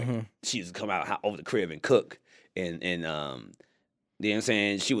 like Mhm. she used to come out over the crib and cook, and you know what I'm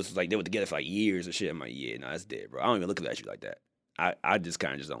saying, she was like they were together for like years and shit. I'm like, yeah, no, that's dead, bro. I don't even look at you like that. I just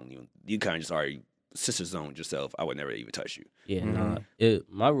kind of just don't even. You kind of just already sister zoned yourself. I would never even touch you. Yeah, Mhm. nah.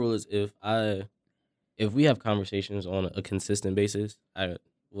 My rule is if we have conversations on a consistent basis, it's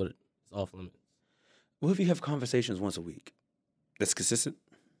off limits. What if you have conversations once a week? That's consistent.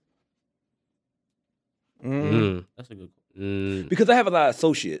 That's a good. Because I have a lot of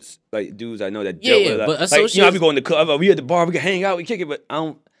associates, like dudes I know that. Yeah, dealt yeah, with a lot- but like, I associates- be going to club. We at the bar. We can hang out. We kick it. But I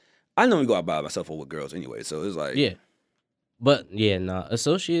don't. I normally go out by myself or with girls anyway. So it's like, Yeah, but yeah, nah.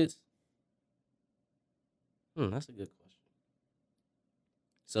 Associates. That's a good question.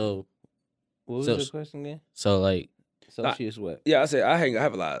 So What was So- the question again? like, Associates what? yeah. I say I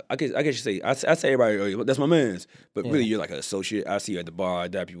have a lot. I guess you say I say everybody. Oh, that's my man's. But Yeah. really, you're like an associate. I see you at the bar. I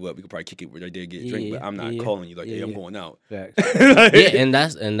dap you up. We could probably kick it where they did get a drink. But Yeah, I'm not yeah, calling you like, hey, yeah, I'm yeah. going out. Facts. yeah, and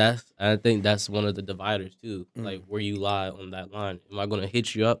that's I think that's one of the dividers too. Mm. Like where you lie on that line. Am I gonna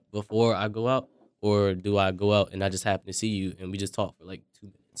hit you up before I go out, or do I go out and I just happen to see you and we just talk for like 2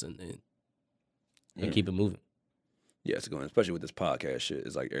 minutes and then Yeah. keep it moving? Yeah, it's going. Especially with this podcast shit.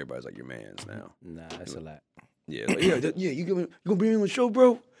 It's like everybody's like your man's now. Nah, that's a lot. Yeah, like, yeah. You gonna bring me on the show,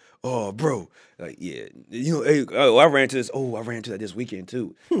 bro? Oh, bro. Like, yeah. You know, hey, I ran into this. Oh, I ran into that this weekend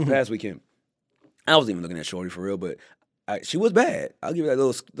too. Past weekend. I wasn't even looking at Shorty for real, but she was bad. I'll give you that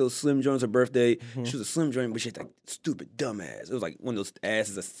little slim joint. Her birthday. She was a slim joint, but she had like stupid dumb ass. It was like one of those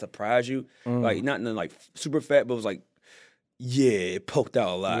asses that surprise you. Like not in like super fat, but it was like, yeah, it poked out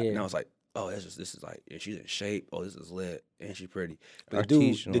a lot. Yeah. And I was like, oh, this is like, and she's in shape. Oh, this is lit, and she's pretty. But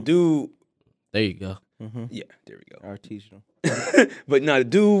Artisanal. the dude, There you go. Mm-hmm. yeah, there we go. Artisanal. But no, the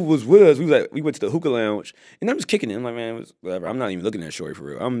dude was with us. We went to the hookah lounge, and I'm just kicking it. I'm like, man, it was whatever. I'm not even looking at Shorty for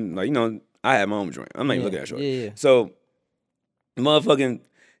real. I'm like, I have my own joint. I'm not even looking at Shorty. Yeah. So, motherfucking,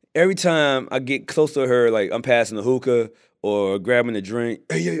 every time I get close to her, like I'm passing the hookah or grabbing a drink.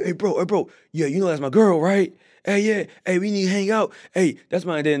 Hey, bro. Yeah, you know that's my girl, right? Hey, yeah. Hey, we need to hang out. Hey, that's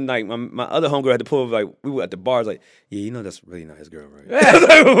my. Then like my other homegirl had to pull up, like we were at the bars. Like, yeah, you know that's really not his girl, right?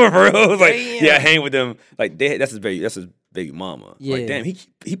 For real. I was like, Damn. yeah, I hang with them. Like that's his baby mama. Yeah. Like, damn,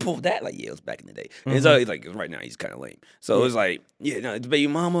 he pulled that. Like, yeah, it was back in the day. And it's always like right now he's kind of lame. So it was like, yeah, no, it's baby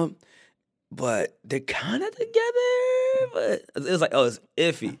mama, but they're kind of together. But it was like, oh, it's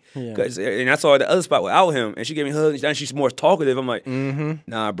iffy. Yeah. And I saw her at the other spot without him, and she gave me hugs. And she's more talkative. I'm like, Mm-hmm.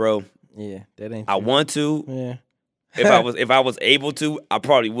 nah, bro. Yeah, that ain't. I true. want to. Yeah. If I was able to, I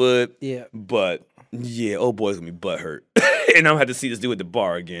probably would. Yeah. But yeah, old boy's gonna be butthurt, and I'm gonna have to see this dude at the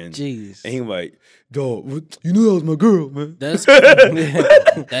bar again. Jeez. And he like, dog, you knew that was my girl, man. That's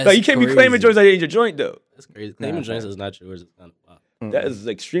Like you can't be claiming crazy. joints that ain't your joint though. That's crazy. Claiming Nah, joints is not yours. It's kind of wild. That is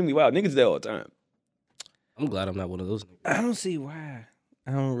extremely wild. Niggas do that all the time. I'm glad I'm not one of those niggas. I don't see why.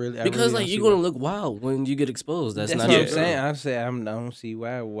 I don't really. I Because really like don't you're see gonna why. look wild when you get exposed. That's not what your I'm Yeah. saying. girl. I say I don't see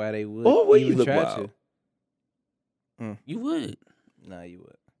why they would. Oh, well, you even look try wild. You would. To. Nah, you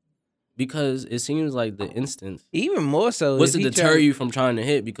would. Because it seems like the instance Even more so. was if to he deter tried- you from trying to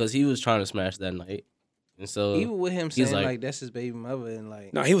hit because he was trying to smash that night. And so Even with him he's saying like- like, that's his baby mother and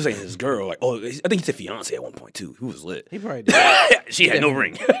like No, he was saying his girl. Like, oh, I think he said fiance at one point too. He was lit. he probably did. She had no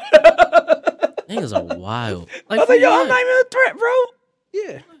ring. niggas are wild. I Like, was for like, yo, I'm what? not even a threat, bro.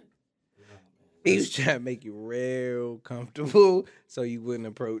 Yeah. He was trying to make you real comfortable so you wouldn't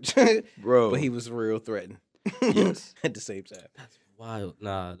approach. Bro. But he was real threatened. Yes. At the same time. Wild.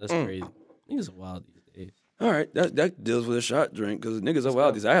 Nah, that's crazy. Niggas are wild these days. All right, that deals with a shot drink because niggas are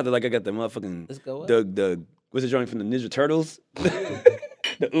wild. I had to I got the motherfucking Let's go up. the what's the joint from the Ninja Turtles?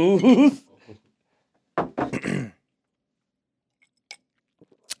 The ooze.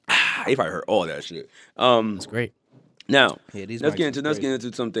 He probably heard all that shit. That's great. Now Yeah, these let's mics get is into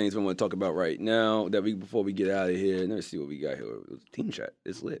crazy. some things we want to talk about right now that before we get out of here. Let's see what we got here. It was team chat.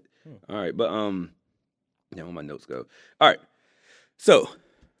 It's lit. All right, but yeah, where my notes go. All right, so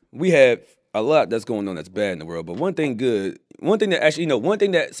we have a lot that's going on that's bad in the world, but one thing that actually, one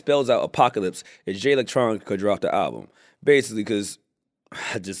thing that spells out apocalypse is Jay Electronica dropped the album. Basically, because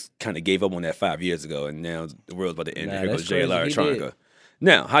I just kind of gave up on that 5 years ago, and now the world's about to end. Nah, and here that's goes Jay crazy. He Electronica. did.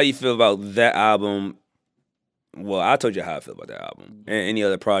 Now, how you feel about that album? Well, I told you how I feel about that album and any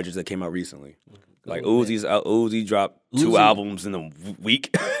other projects that came out recently. Like Uzi dropped 2 Uzi. albums in a week.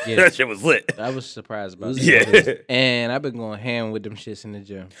 Yeah. That shit was lit. I was surprised about Uzi that. Yeah. And I've been going ham with them shits in the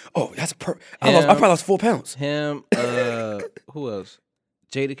gym. Oh, that's I probably lost 4 pounds. Him, who else?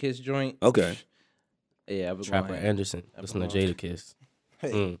 Jadakiss joint. Okay. Yeah, I was Trapper going ham. Anderson. Listen to Jadakiss.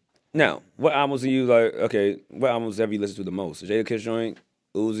 Hey. Now, what albums do you like? Okay, what albums have you listened to the most? Jadakiss joint,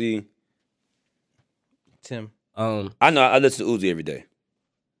 Uzi. Tim. I know I listen to Uzi every day.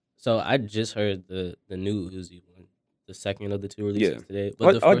 So I just heard the new Uzi one, the second of the 2 releases Yeah. today. I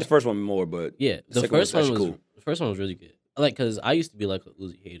But like the first one more, but yeah, the second first one's one was actually cool. the first one was really good. Like, cause I used to be like a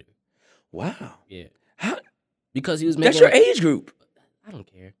Uzi hater. Wow. Yeah, How, because he was making. that's your like- age group. I don't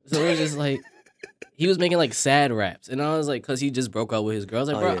care. So it was just like he was making like sad raps, and I was like, cause he just broke up with his girl. I was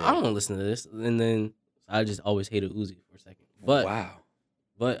like, Oh, bro, yeah. I don't want to listen to this. And then I just always hated Uzi for a second. But wow.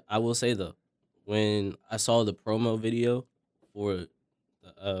 but I will say though, when I saw the promo video for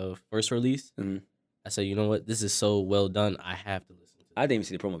the first release, Mhm. I said, you know what, this is so well done. I have to listen to it. I didn't even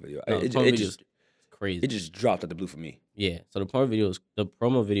see the promo video. No, the It promo video just is crazy. it just dropped out the blue for me. Yeah. So the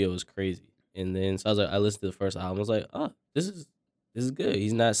promo video was crazy. And then so I was like, I listened to the first album. I was like, oh, this is good.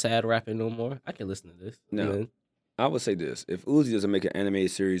 He's not sad rapping no more. I can listen to this. No. And then, I would say this: if Uzi doesn't make an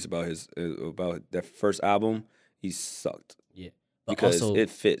animated series about about that first album, he sucked. yeah. But Because also, it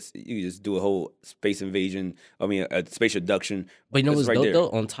fits. You can just do a whole space invasion. I mean, a space abduction. but you know it's what's right dope there. though?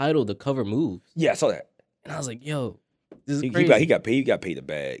 On Tidal, the cover moves. Yeah, I saw that. And I was like, yo, this is He crazy. got paid. He got paid a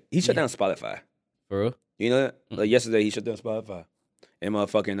bag. He shut Yeah. down Spotify. For real? You know that? Mm. Like yesterday, he shut down Spotify. And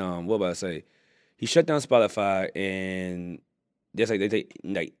motherfucking what about I say? He shut down Spotify, and just like they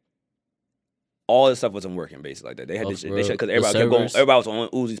like all this stuff wasn't working. Basically, like that. They had Oh, this. for They real? shut because The everybody kept going. servers? Everybody was on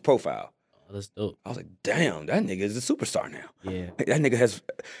Uzi's profile. Oh, that's dope. I was like, damn, that nigga is a superstar now. Yeah. That nigga has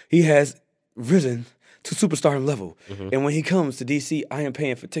risen to superstar level. Mhm. And when he comes to DC, I am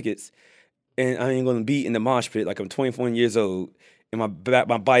paying for tickets, and I ain't gonna be in the mosh pit like I'm 24 years old, and my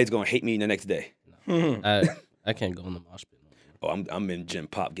body's gonna hate me the next day. I can't go in the mosh pit. No more. Oh, I'm in gym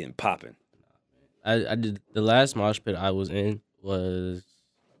pop getting popping. I did the last mosh pit I was in was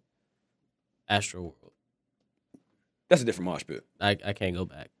Astro World. That's a different mosh pit. I can't go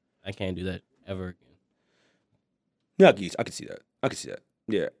back. I can't do that ever again. No, I can see that. I can see that.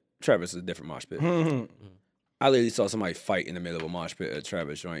 Yeah, Travis is a different mosh pit. I literally saw somebody fight in the middle of a mosh pit at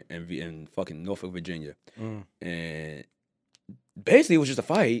Travis joint in fucking Norfolk, Virginia, and basically it was just a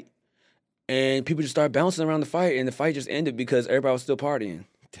fight, and people just started bouncing around the fight, and the fight just ended because everybody was still partying.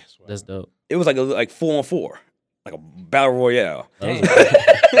 That's dope. It was like 4-on-4, like a battle royale. That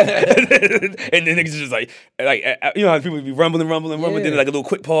And then niggas just like you know how people be rumbling, then Yeah. like a little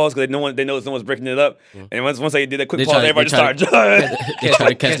quick pause because they know someone's breaking it up. And once they did that quick They pause, try- everybody they just started They try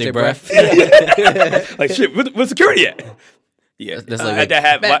to catch their breath. like shit. Where's security at? Yeah, That's like- that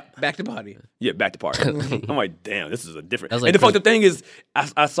happened. Back to party. Yeah, back to party. I'm like, damn, this is a different. That's And like the fucked Chris- up thing is,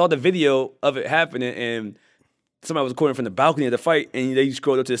 I saw the video of it happening, and somebody was recording from the balcony of the fight, and they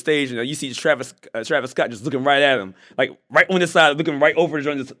scrolled up to the stage, and you see Travis Scott just looking right at him, like right on the side, looking right over the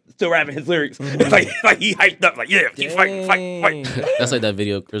joint, just still rapping his lyrics, like he hyped up, like yeah, keep fighting, fight. That's like that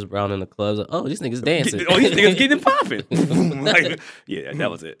video of Chris Brown in the clubs. Like, oh, these niggas dancing. Oh, these niggas getting it popping. Like, yeah,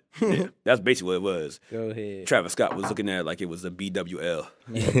 that was it. Yeah, that's basically what it was. Go ahead. Travis Scott was looking at it like it was a BWL.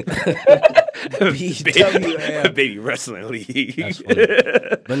 BWL. Baby Wrestling League. That's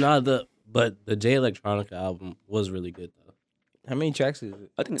funny. But the Jay Electronica album was really good though. How many tracks is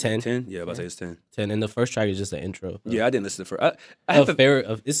it? I think 10. 10. Yeah, about to say it's 10. 10, and the first track is just an intro. Yeah, I didn't listen to first. I I have a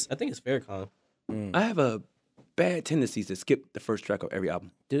think it's Farrakhan. I have a bad tendency to skip the first track of every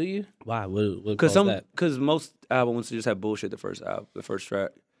album Do you? Why? What because caused that? most albums just have bullshit the first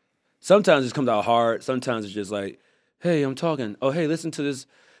track. Sometimes it comes out hard. Sometimes it's just like, hey, I'm talking. Oh, hey, listen to this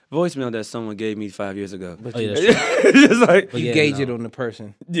voicemail that someone gave me 5 years ago. But Oh, you, yeah, that's true. Just like But you yeah, gauge no. it on the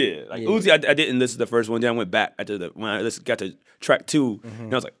person. yeah, like Yeah. Uzi. I didn't listen to the first one. Then I went back when I got to track 2,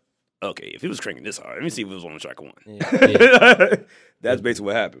 and I was like, okay, if it was cranking this hard, let me see if it was on track 1. Yeah. That's basically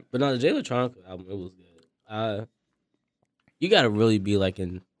what happened. But no, the Jay Electronica album, it was good. You gotta really be like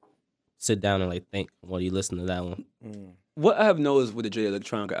sit down and like think while you listen to that one. What I have noticed with the Jay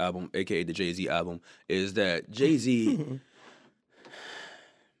Electronica album, aka the Jay-Z album, is that Jay-Z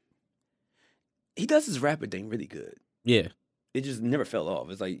he does his rapping thing really good. Yeah, It just never fell off.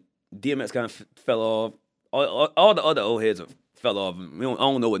 It's like DMX kind of fell off. All the other old heads fell off. I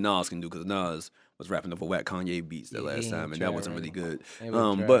don't know what Nas can do because Nas was rapping over whack Kanye beats the Yeah, last he time, ain't and that wasn't trying. really good. He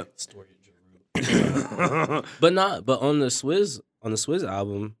wasn't But Story of Jeru. But on the Swizz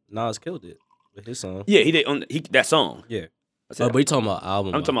album, Nas killed it with his song. yeah, he did that song. Yeah. I said, But you talking about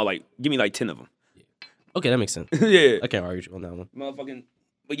album? I'm talking about like give me like 10 of them. Okay, that makes sense. Yeah, I can't argue with you on that one. motherfucking.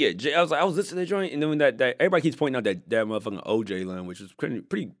 But yeah, I was listening to the joint, and then when that everybody keeps pointing out that motherfucking OJ line, which was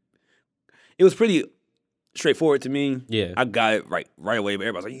pretty. It was pretty straightforward to me. Yeah. I got it right away. But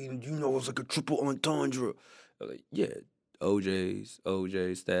everybody's like, you know, it's like a triple entendre. I was like, yeah,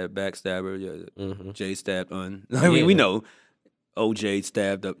 OJ stabbed, backstabber, yeah, Mhm. Jay stabbed on. I mean, we Yeah. know OJ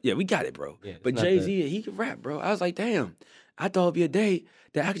stabbed up. Yeah, we got it, bro. Yeah, it's but not Jay-Z, he could rap, bro. I was like, damn. I thought it'd be a day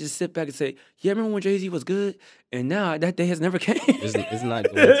that I could just sit back and say, yeah, remember when Jay-Z was good? And now that day has never came. It's not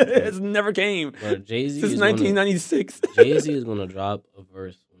going to. It's never came. But Jay-Z Since is 1996. Jay-Z is gonna drop a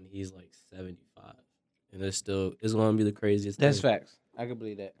verse when he's like 75, and it's gonna be the craziest. That's thing. facts. I can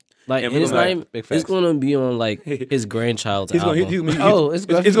believe that. Like, And and we're it's gonna not be even, big it's facts. gonna be on like his grandchild's He's album.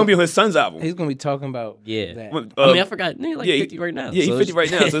 it's gonna be on his son's album. He's gonna be talking about Yeah. that. When, I mean, I forgot. Nigga, like yeah, 50 right now. Yeah, he's so 50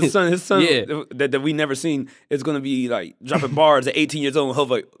 right now. So his son Yeah. that we never seen is gonna be like dropping bars at 18 years old. And Hov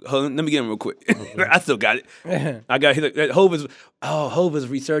like, hold on, let me get him real quick. I still got it. I got Hov is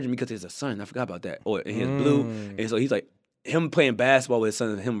resurging because there's a son. I forgot about that. Or and he has blue, and so he's like him playing basketball with his son,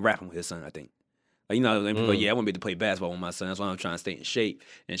 and him rapping with his son. I think. Like, you know, people yeah, I want to be able to play basketball with my son. That's why I'm trying to stay in shape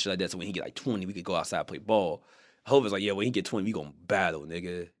and shit like that. So when he get like 20, we could go outside and play ball. Hov is like, yeah, when he get 20, we gonna battle,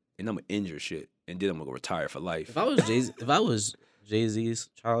 nigga, and I'm gonna injure shit, and then I'm gonna go retire for life. If I was Jay-Z's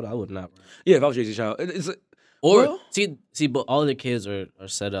child, I would not. Yeah, if I was Jay-Z's child, it's Or well, see, but all the kids are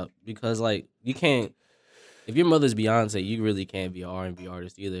set up because like you can't. If your mother's Beyonce, you really can't be an R&B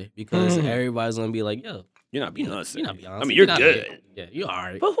artist either because everybody's gonna be like, yo, you're not Beyonce. you're not Beyonce. I mean, you're not good. it. Yeah, you all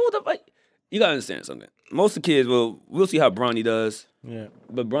right. But hold up, like, you gotta understand something. Most of the kids we'll see how Bronny does, Yeah,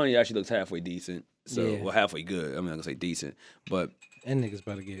 but Bronny actually looks halfway decent. So Yeah. well, halfway good. I'm not gonna say decent, but that nigga's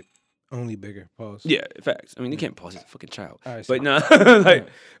about to get only bigger. Pause. yeah, facts. I mean, you can't pause. He's a fucking child. All right, But sorry. no, like,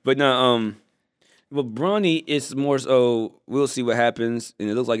 but no. Well, Bronny is more so. We'll see what happens, and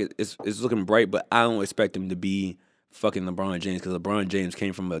it looks like it's looking bright. But I don't expect him to be fucking LeBron James because LeBron James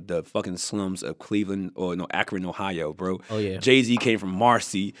came from the fucking slums of Cleveland or no Akron, Ohio, bro. Oh, yeah. Jay-Z came from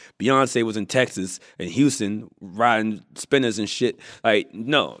Marcy. Beyonce was in Texas and Houston riding spinners and shit. Like,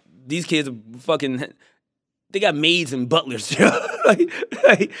 no, these kids are fucking. They got maids and butlers.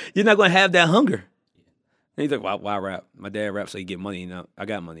 like, you're not gonna have that hunger. And he's like, why rap? My dad raps so he get money. You know, I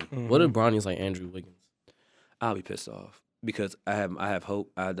got money. What if Bronny's like Andrew Wiggins? I'll be pissed off because I have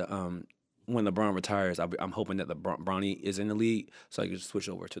hope. When LeBron retires, I'm hoping that Bronny is in the league so I can just switch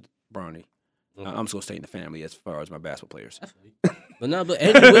over to Bronny. I'm just gonna stay in the family as far as my basketball players. But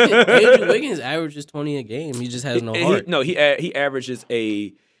Andrew Wiggins averages 20 a game. He just has no heart. He averages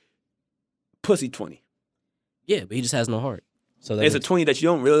a pussy 20. Yeah, but he just has no heart. So It's a 20 that you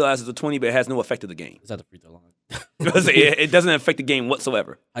don't realize is a 20, but it has no effect of the game. Is that the free throw line? it doesn't affect the game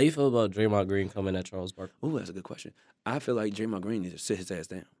whatsoever. How you feel about Draymond Green coming at Charles Barkley? Ooh, that's a good question. I feel like Draymond Green needs to sit his ass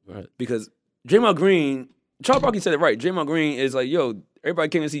down. Right. Because Draymond Green, Charles Barkley said it right. Draymond Green is like, yo, everybody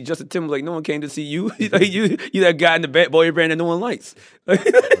came to see Justin Timberlake. No one came to see you. Like, you that guy in the bad boy brand that no one likes.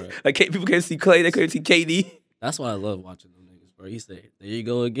 Like people can't see Clay. They couldn't see KD. That's why I love watching them niggas, bro. He said, there you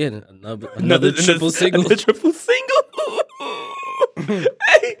go again. Another triple single. Another triple single.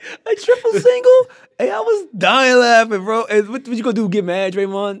 Hey, a triple single. Hey, I was dying laughing, bro. Hey, what you gonna do? Get mad,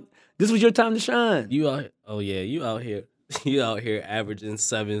 Draymond? This was your time to shine. You out? Oh yeah, you out here. You out here averaging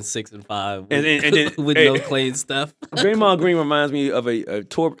 7, 6, and 5 with, And then with hey, no Clay and Steph. Draymond Green reminds me of a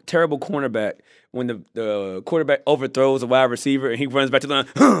terrible cornerback when the quarterback overthrows a wide receiver and he runs back to the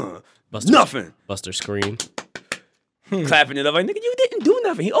line. Nothing. Buster Screen. Clapping it up like, nigga, you didn't do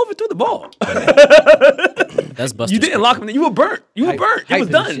nothing. He overthrew the ball. That's Buster. You didn't Screen. lock him. You were burnt. You were burnt. It was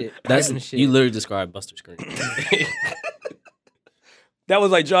done. That's you literally described Buster Screen. That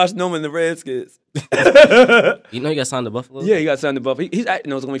was like Josh Norman, the Redskins. You know he got signed to Buffalo? Yeah, he got signed to Buffalo. He's it's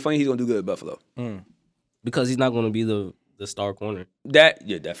gonna be funny. He's gonna do good at Buffalo. Because he's not going to be the star corner.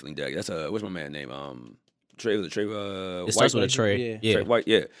 Definitely that. That's what's my man name? Trey was it Trey? It starts with a Trey. Yeah. Trey White.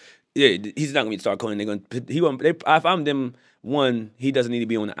 Yeah. He's not gonna be the star corner. If I'm them, one, he doesn't need to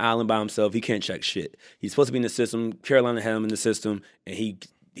be on the island by himself. He can't check shit. He's supposed to be in the system. Carolina had him in the system, and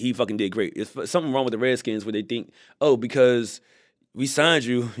he fucking did great. It's something wrong with the Redskins where they think, oh, because we signed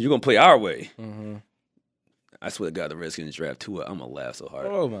you, you're gonna play our way. Mm-hmm. I swear to God, the Redskins draft Tua. I'm gonna laugh so hard.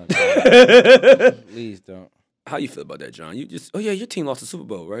 Oh my god! Please don't. How you feel about that, John? Your team lost the Super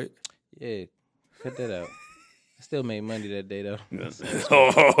Bowl, right? Yeah, cut that out. I still made money that day though.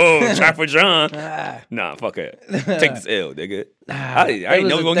 Try for John. Ah. Nah, fuck it. Take this L, nigga. I It ain't was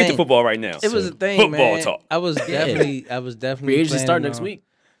know a we're gonna get to thing. football right now. It was a thing, Football man. talk. I was definitely. Free agency start planning next on- week.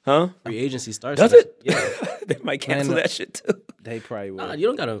 Huh? Free agency starts. Does next- it? Yeah. They might cancel Man, that shit too. They probably will. Nah, you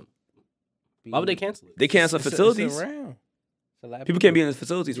don't gotta. Why would they cancel it? They cancel It's facilities. around. It's a lot of People can't be in the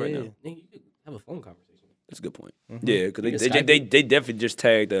facilities right Yeah. now. Nigga, you could have a phone conversation. That's a good point. Mm-hmm. Yeah, because You can they Skype definitely just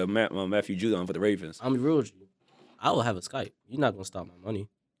tagged Matthew Judon for the Ravens. I'm real with you. I will have a Skype. You're not gonna stop my money.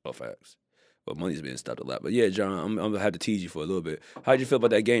 Oh, facts. Well, money's being stopped a lot. But yeah, John, I'm gonna have to tease you for a little bit. How'd you feel about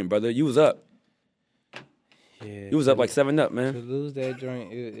that game, brother? You was up. Yeah, You was up like to 7-up, man. lose that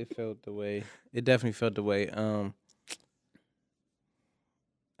joint, it felt the way. It definitely felt the way. I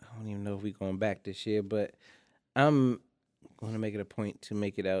don't even know if we going back this year, but I'm going to make it a point to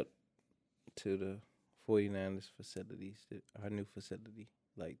make it out to the 49ers facilities, our new facility,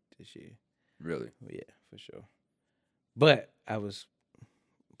 like this year. Really? Yeah, for sure. But I was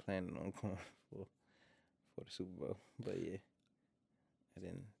planning on going for the Super Bowl. But yeah,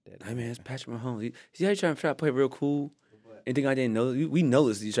 Hey man, it's Patrick Mahomes. See how you trying to play real cool? Anything I didn't know? We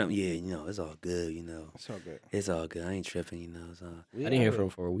noticed you trying. Yeah, it's all good. It's all good. It's all good. I ain't tripping. It's all. I didn't hear from him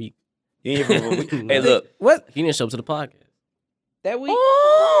for a week. You ain't hear from him. Hey, look. What? He didn't show up to the podcast. That week?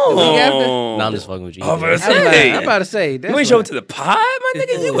 Oh, The week after? No, I'm just fucking with you. Oh, man. I'm about to say. You ain't show up to the pod, my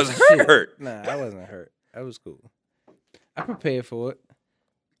nigga. You was hurt. Nah, I wasn't hurt. I was cool. I prepared for it.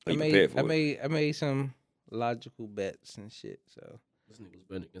 Oh, you prepared for I it. made made some logical bets and shit. So This nigga was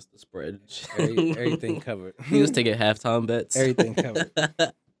betting against the spread. everything covered. He was taking halftime bets. Everything covered.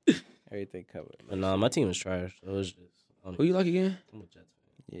 Everything covered. But nah, my team is trash. So it was just. Who you like again? I'm a Jets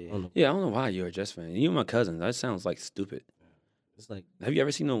fan. Yeah. I don't know. Yeah, I don't know why you're a Jets fan. You and my cousin. That sounds like stupid. It's like, Have you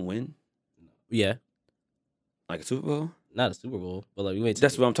ever seen them win? yeah, Like a Super Bowl? not a Super Bowl, but like we went to.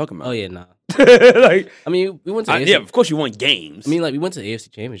 That's what I'm talking about. Oh yeah, nah. Like, I mean, we went to. AFC, yeah, of course you won games. I mean, like we went to the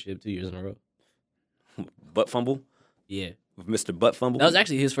AFC Championship 2 years in a row. Butt fumble Yeah, with Mr. Butt Fumble. that was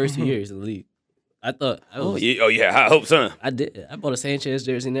actually his first 2 years in the league. I thought I was. Oh yeah, I hope so. I did. I bought a Sanchez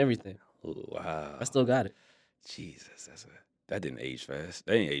jersey and everything. Oh, wow. I still got it. Jesus, that didn't age fast.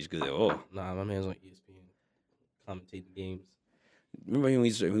 That ain't age good at all. Nah, my man's on ESPN commentating games. Remember when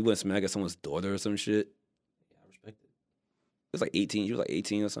we went smack at someone's daughter or some shit? Yeah, I respect it. It was like 18. She was like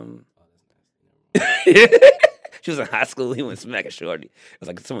 18 or something. Oh, that's nasty. Never mind. She was in high school. He went smack at shorty. It was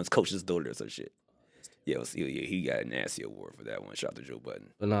like someone's coach's daughter or some shit. Yeah, he got a nasty award for that one. Shout out to Joe Budden.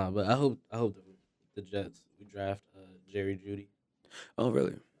 But nah, but I hope the Jets we draft Jerry Jeudy. Oh,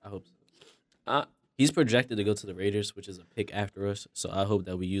 really? I hope so. He's projected to go to the Raiders, which is a pick after us. So I hope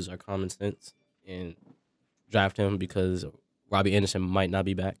that we use our common sense and draft him because Robbie Anderson might not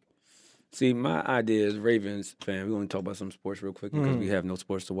be back. See, my idea is Ravens fan. We're going to talk about some sports real quick because we have no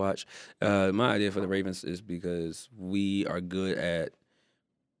sports to watch. My idea for the Ravens is because we are good at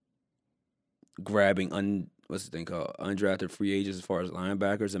grabbing undrafted free agents as far as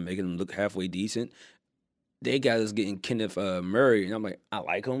linebackers and making them look halfway decent. They got us getting Kenneth Murray, and I'm like, I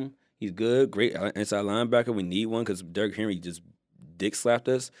like him. He's good, great inside linebacker. We need one because Derrick Henry just dick slapped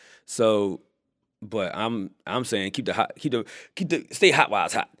us. So, but I'm saying stay hot while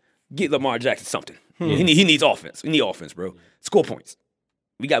it's hot. Get Lamar Jackson something. He needs offense. We need offense, bro. Score points.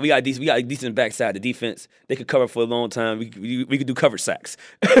 We got a decent backside. The defense they could cover for a long time. We could do cover sacks.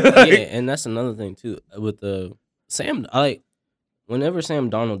 Yeah, and that's another thing too with the Sam. Whenever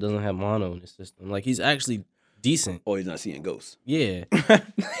Sam Darnold doesn't have mono in his system, like he's actually decent. Or he's not seeing ghosts. Yeah, that's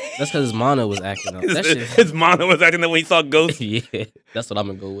because his mono was acting up. That shit. His mono was acting up when he saw ghosts. Yeah, that's what I'm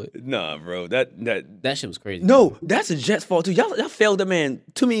gonna go with. Nah, bro, that shit was crazy. No, that's the Jets' fault too. Y'all failed the man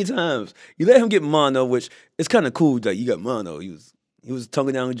too many times. You let him get mono, which is kind of cool that you got mono. He was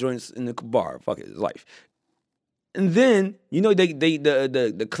tonguing down joints in the bar. Fuck it, his life. And then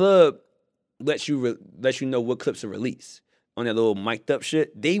the club lets you know what clips to release on that little mic'd up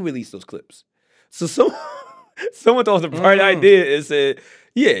shit. They release those clips. So someone thought it was a bright idea and said,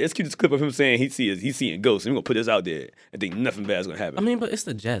 "Yeah, let's keep this clip of him saying he's seeing ghosts. And we're gonna put this out there and think nothing bad's gonna happen." I mean, but it's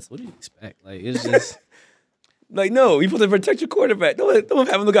the Jets. What do you expect? Like it's just like no, you're supposed to protect your quarterback. Don't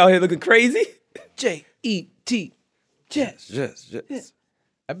have him look out here looking crazy. Jet. Jets.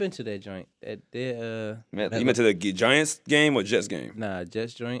 I've been to that joint. You meant to the Giants game or Jets game? Nah,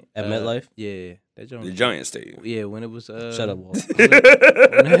 Jets joint at MetLife. Yeah, that joint. The Giants stadium. Yeah, when it was Shut up, Walt.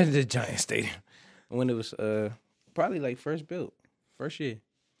 the Giants stadium. When it was probably like first year.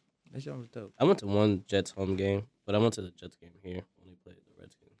 That joint was dope. I went to one Jets home game, but I went to the Jets game here when they played the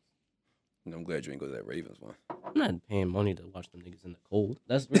Redskins. I'm glad you ain't go to that Ravens one. I'm not paying money to watch them niggas in the cold.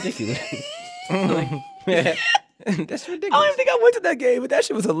 That's ridiculous. That's ridiculous. I don't even think I went to that game, but that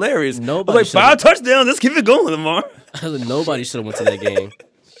shit was hilarious. Nobody I was like, 5 touchdowns. Let's keep it going, Lamar. Nobody should have went to that game.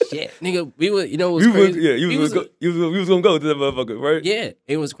 Shit, nigga, we were. You know what was You crazy? was gonna go to that motherfucker, right? Yeah,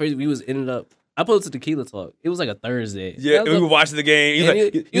 it was crazy. We was ended up. I posted Tequila Talk. It was like a Thursday. Yeah, we were watching the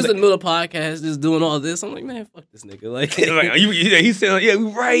game. He was in the middle of the podcast, just doing all this. I'm like, man, fuck this nigga. Like, he's saying, yeah, we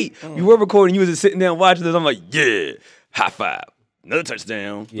right. You were recording. You was just sitting down watching this. I'm like, yeah, high five, another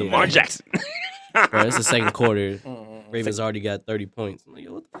touchdown, Yeah. Lamar Jackson. bro, it's the second quarter. Ravens already got 30 points. I'm like,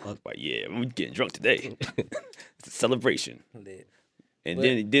 yo, what the fuck? Like, yeah, I'm getting drunk today. It's a celebration. Lit. And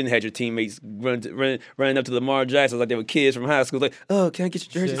then had your teammates running up to Lamar Jackson like they were kids from high school. Like, oh, can I get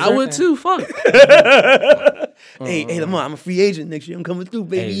your jersey? I would too. Fuck. Hey, Lamar, I'm a free agent next year. I'm coming through,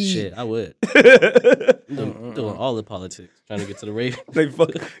 baby. Hey, shit, I would. I'm doing all the politics, trying to get to the Ravens. Like,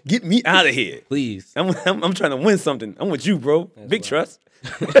 fuck, get me out of here. Please. I'm trying to win something. I'm with you, bro. Big Trust.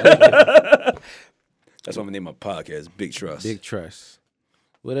 That's what I'm gonna name my podcast. Big Trust. Big trust.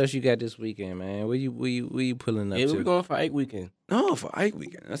 What else you got this weekend, man? Where you pulling up Yeah, to? we're going for Ike weekend. Oh, for Ike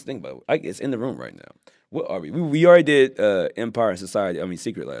weekend. That's the thing about it. Ike is in the room right now. What are we? We already did Empire and Society. I mean,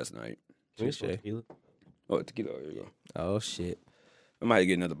 Secret last night. Can we share? Oh, tequila. There you go. Oh shit. I might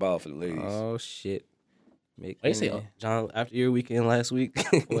get another bottle for the ladies. Oh shit. Why you say, John, after your weekend last week?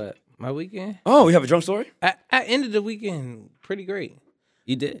 What? My weekend? Oh, we have a drunk story? I ended the weekend pretty great.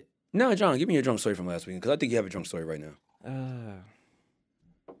 You did. No, John, give me your drunk story from last weekend because I think you have a drunk story right now.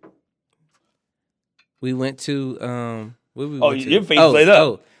 We went to where we Oh, went to? your face lit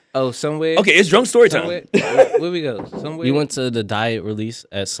up. Oh, somewhere. Okay, it's drunk story time. Somewhere. Where we go? Somewhere. We went to the diet release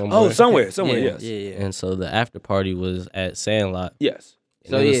at somewhere. Oh, somewhere, Yeah, yes. yeah. And so the after party was at Sandlot. Yes.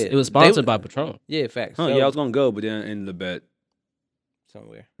 So it was sponsored by Patron. Yeah, facts. Huh, So, yeah, I was going to go, but then in the bet,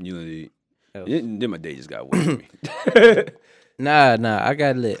 somewhere. Unity. else. Then my day just got away from me. Nah, I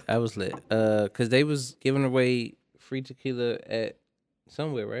got lit. I was lit. Cause they was giving away free tequila at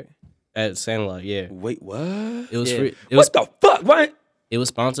somewhere, right? At Sandlot, yeah. Wait, what? It was Yeah. free. It was What the fuck? What? it was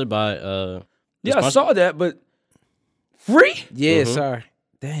sponsored by Yeah, I saw that, but free? Yeah, Mhm. sorry.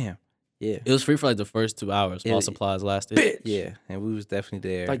 Damn. Yeah. it was free for like the first 2 hours while Yeah. supplies lasted. Bitch. Yeah. And we was definitely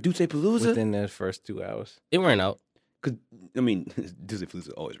there Like Duce Palooza? within the first 2 hours. It ran out. Because, I mean, Duce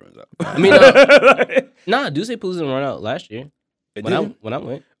Palooza always runs out. I mean, nah, Duce Palooza didn't run out last year. It When I didn't?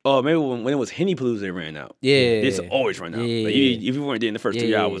 went. Oh, maybe when it was Henny Palooza, it ran out. Yeah. It's always run out. Yeah. Like, if you weren't there in the first 3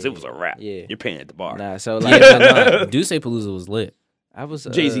 Yeah. hours, it was a wrap. Yeah. You're paying at the bar. Nah, so Yeah, like nah, Duce Palooza was lit. I was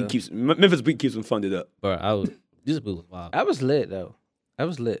Jay-Z Memphis Beat keeps them funded up. Bro, Duce Palooza was wild. I was lit though. I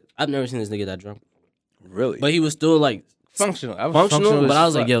was lit. I've never seen this nigga that drunk. Really? But he was still like Functional. I was functional, but as I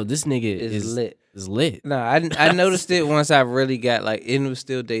was like, fuck. yo, this nigga Is lit. Is lit. No, I noticed it once I really got like it was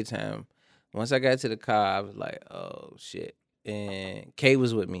still daytime. Once I got to the car, I was like, oh shit. And Kay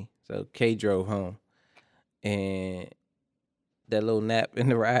was with me. So Kay drove home. And that little nap in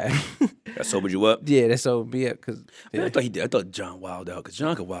the ride. That sobered you up? Yeah, that sobered me up because Man, I thought he did. I thought John wilded out because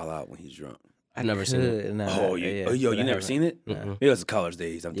John could wild out when he's drunk. I've never seen it. Oh, you never seen it? Mm-mm. Maybe that's the college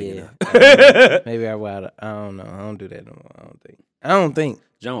days. I'm thinking. Yeah. Of. Maybe I wild out. I don't know. I don't do that no more. I don't think.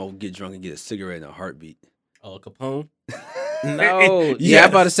 John will get drunk and get a cigarette and a heartbeat. Oh, Capone. No. Yeah, Yes. I'm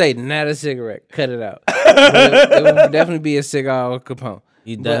about to say not a cigarette. Cut it out. It would definitely be a cigar or Capone.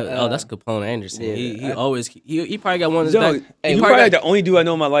 That's Capone Anderson. yeah, He probably got one of his Yo, back. you he probably probably like the only dude I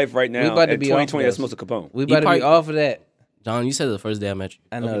know in my life right now. about to At be off 2020 that this. smokes a Capone. We about to probably- be off of that. John, you said it the first day I met you.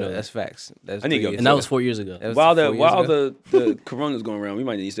 I Hope you know that. that's facts. That's I need to 3 go. years And that ago. was 4 years ago. That was While 4 years ago. the corona's going around, we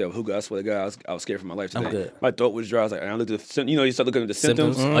might need to have hookah. I swear to God, I was scared for my life today. I'm good. My throat was dry. I was like, and I looked at you start looking at the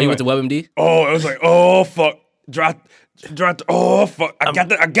symptoms. Oh, you went to WebMD? Oh, I was like, oh fuck, dry. Oh fuck,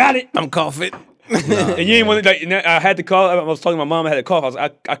 I got it. I'm coughing. And you ain't want to like. I had to call. I was talking to my mom. I had to cough.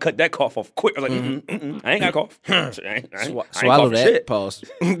 I cut that cough off quick. I was like, I ain't got to cough. I ain't Swallow coughing that. shit. Pause.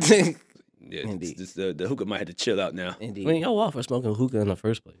 Yeah, Indeed. the hookah might have to chill out now. I Indeed. mean, y'all wild for smoking hookah in the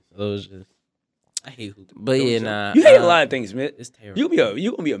first place. So it was just, I hate hookah. But yeah, nah. You hate a lot of things, man. It's terrible.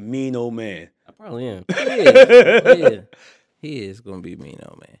 You gonna be a mean old man. I probably am. Yeah. He is gonna be mean,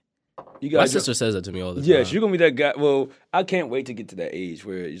 old man. You My got sister says that to me all the time. Yes, you're gonna be that guy. Well, I can't wait to get to that age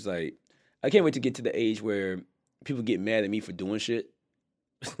where it's like, I can't wait to get to the age where people get mad at me for doing shit.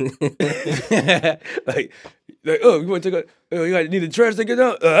 like, oh, you want to take a, oh, you need the trash to get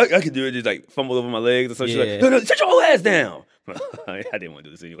out? I can do it. Just like fumble over my legs or something. Yeah. She's like, no, sit your whole ass down. I didn't want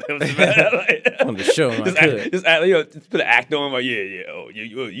to do this anyway. On the show, I could. just put an act on. Like, yeah. Oh,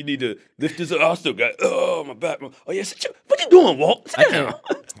 you need to lift this up. I still got. Oh, my back. Oh, yeah. What you doing, Walt? Sit down.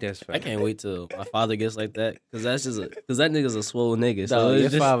 That's I fine. can't wait till my father gets like that because that's just because that nigga's a swole nigga. So Dog, it's your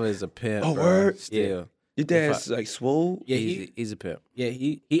just, father is a pimp. Oh, bro. word? Still. Your dad's like swole, yeah, He's a pimp.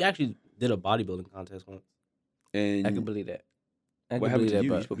 he actually did a bodybuilding contest once. and I can believe that. I what can happened believe to that, you?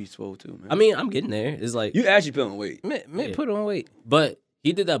 You're but supposed to be swole too, man. I mean, I'm getting there. It's like, you actually put on weight. Mitt Yeah. put on weight. but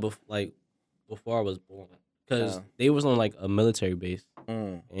he did that before I was born because Oh. they was on like a military base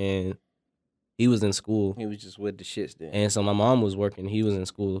Mm. and he was in school. He was just with the shits then. And so my mom was working. He was in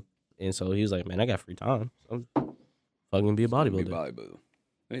school. And so he was like, man, I got free time. So I'm fucking be a Be bodybuilder. bodybuilder.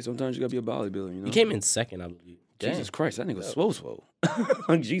 Hey, sometimes you gotta be a bodybuilder, you know. He came in second, I believe. Jesus Christ, that nigga swole.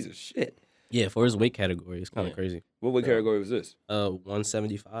 Jesus shit. Yeah, for his weight category. It's kind of Yeah. crazy. What weight category was this?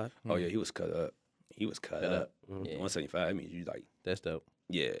 175. Oh yeah, he was cut up. He was cut Cut up. up. Mhm. Yeah. 175. I mean, you like, That's dope.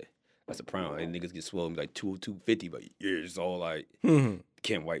 yeah, that's a prime. And niggas get swollen like 250, but you're just all like Hmm.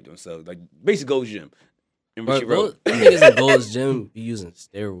 can't wipe themselves. Like basically Gold's Gym. And Bro, Richie Rowe. them niggas in Gold's Gym be using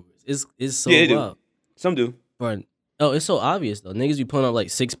steroids. It's so Yeah, they do. wild. Some do. Bro, Oh, it's so obvious though. Niggas be pulling up like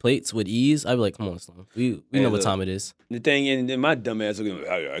 6 plates with ease. I be like, come on, Slim. We Man, know what look. time it is. The thing, and then my dumb ass looking,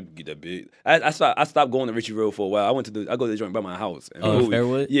 I can get that big. I stopped going to Richie Road for a while. I go to the joint by my house. And Oh, in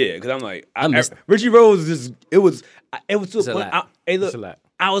Fairwood? Yeah, because I'm like, I missed- Richie Road was just it was to It's a a point. lot. Hey, It's look, a lot.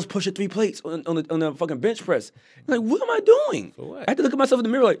 I was pushing 3 plates on the fucking bench press. I'm like, what am I doing? For what? I had to look at myself in the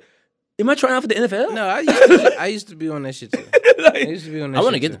mirror like, am I trying out for the NFL? No, I used to be on that shit too. Like, I used to be on that I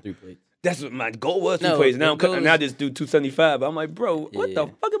want to shit get the too. 3 plates. that's what my goal was. 3 No, plates. Now the goal now I is- just do 275. But I'm like, bro, what the Yeah.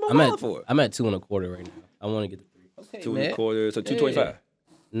 fuck am I I'm balling at for? I'm at 2 1/4 right now. I want to get the 3. Okay, 2 man.1/4, so 225.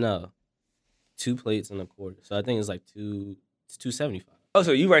 No, 2 plates and a quarter. So I think it's like 275. Oh,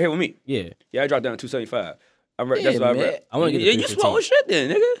 so you right here with me? Yeah, Yeah, I dropped down to 275. I'm right. Yeah, That's what I man. read. I want to get Yeah, the you 315. small as shit then,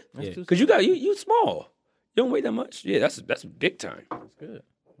 nigga. That's Yeah. too- Cause you small. You don't weigh that much. Yeah, that's big time. That's good.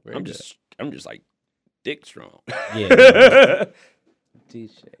 Very I'm good. just like dick strong. Yeah.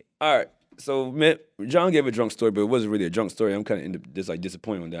 DJ. All right. So man, John gave a drunk story, but it wasn't really a drunk story. I'm kind of just like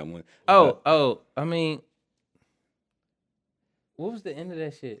disappointed on that one. I mean, what was the end of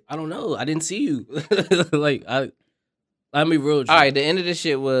that shit? I don't know. I didn't see you. Like I mean, real. All right, the end of the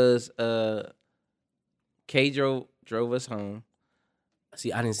shit was K drove us home.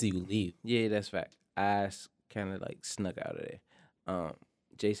 See, I didn't see you leave. Yeah, that's fact. I kind of like snuck out of there.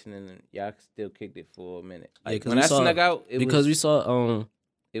 Jason and y'all still kicked it for a minute. Yeah, Like 'cause when we I saw- snuck out, it Because we was saw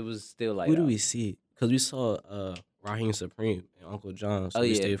it was still like who do we see? Because we saw Raheem Supreme and Uncle John. So Oh, we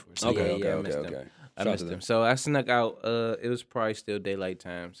yeah. stayed for a second. Okay. Okay, I okay, missed okay, them. okay. I Shout out missed to them. So I snuck out. It was probably still daylight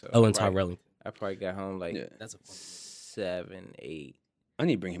time. So Oh, and probably- Tyrell. I probably got home like Yeah. That's a fun. 7, 8. I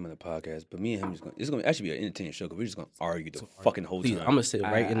need to bring him on the podcast, but me and him it's gonna actually be an entertaining show because we're just gonna argue the fucking whole Please, time. I'm gonna sit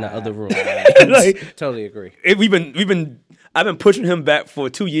right in the other room. Like, Totally agree. I've been pushing him back for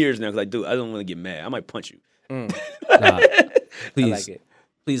 2 years now because like, dude, I don't want to get mad. I might punch you Nah, I please, like it.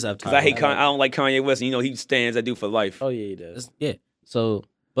 please have time. because I don't like Kanye West. And you know he stands I do for life. Oh yeah, he does. Yeah. So,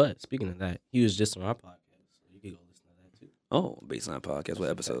 but speaking of that, he was just on our podcast, so you can go listen to that too. Oh, Baseline Podcast. What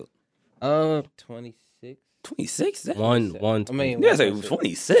episode? 26. 26. One. I mean, Yeah, I say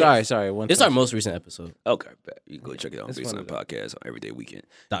 126. 26. Sorry. It's our most recent episode. Okay, bet. You can go check it out on It's one Baseline of them. Podcast on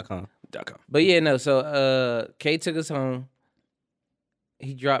everydayweekend.com. .com. But yeah, no. So Kay took us home.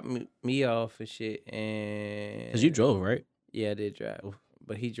 He dropped me off and shit, and Because you drove, right? Yeah, I did drive,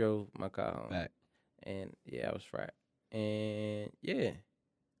 but he drove my car home. Back. And yeah, I was fried. And yeah,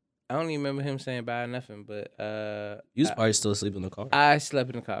 I don't even remember him saying bye or nothing. But You was probably still asleep in the car. I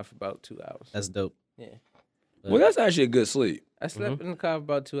slept in the car for about 2 hours. That's dope. Yeah, Well, that's actually a good sleep. I slept in the car for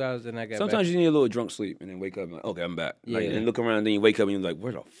about 2 hours, and I got Sometimes back. you need a little drunk sleep and then wake up and like, okay, I'm back. Like, Yeah. and look around, then you wake up and you're like,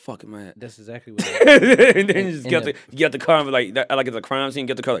 where the fuck am I at? That's exactly what. I And then you just in get the car and be like, like it's a crime scene.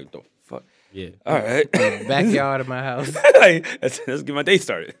 Get the car like, the fuck. Yeah. All right, Backyard of my house. like, let's get my day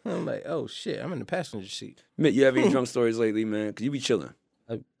started. I'm like, oh shit, I'm in the passenger seat. Mitt, you have any drunk stories lately, man? Cause you be chilling.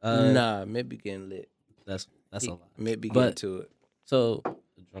 Nah, Mitt be getting lit. That's a lot. Mitt be But- getting to it. So,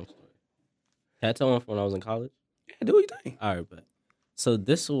 the drunk story. Can I tell one from when I was in college? Yeah, do what you think. All right, but so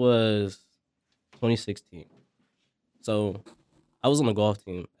this was 2016. So I was on the golf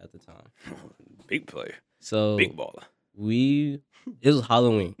team at the time. Big player, So big baller. it was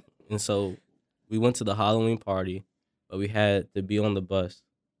Halloween, and so we went to the Halloween party, but we had to be on the bus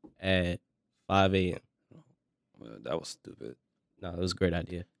at 5 a.m. Well, that was stupid. No, it was a great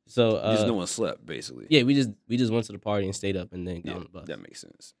idea. So Just no one slept, basically. yeah, we just went to the party and stayed up and then got Yeah, on the bus. that makes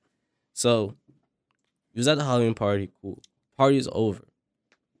sense. So we was at the Halloween party. Cool. Party's over.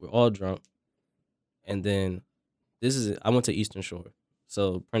 We're all drunk. And then I went to Eastern Shore.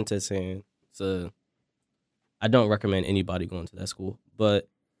 So Princess Anne. So I don't recommend anybody going to that school. But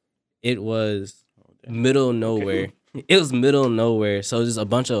it was middle of nowhere. It was middle of nowhere. So just a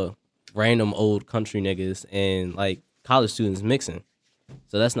bunch of random old country niggas and like college students mixing.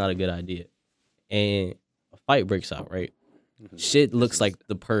 So that's not a good idea. And a fight breaks out, right? Shit looks like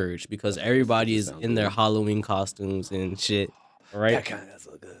The Purge because everybody is in their Halloween costumes and shit, right? That kind of does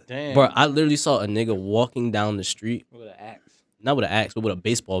look good. Damn. Bro, I literally saw a nigga walking down the street, With an axe. not with an axe, but with a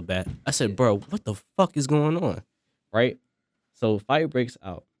baseball bat. I said, bro, what the fuck is going on? Right? So fight breaks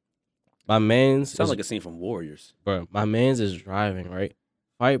out. My man's Sounds is- like a scene from Warriors. bro, my man's is driving, right?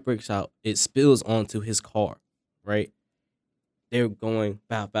 Fight breaks out. It spills onto his car, right? They're going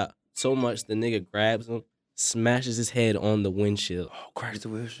bow bow so much the nigga grabs him, smashes his head on the windshield. Oh, crash the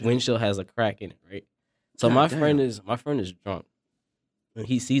windshield. Windshield has a crack in it, right? So God my damn. friend is drunk, and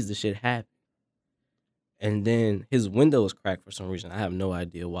he sees the shit happen, and then his window is cracked for some reason. I have no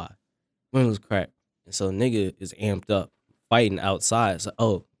idea why. Window's cracked, and so nigga is amped up, fighting outside. So,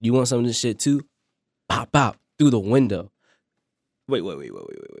 oh, you want some of this shit too? Pop out through the window. Wait.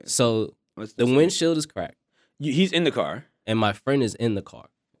 So What's the this? windshield is cracked. He's in the car. and my friend is in the car.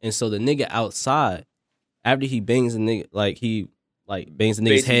 And so the nigga outside, after he bangs the nigga, like he like bangs the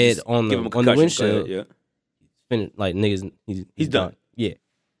nigga's Basically, head just on give the him a on the concussion. Go windshield, ahead, like niggas, he's done. Yeah.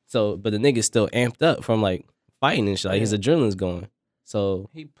 So, but the nigga's still amped up from like fighting and shit. Like his adrenaline's going. So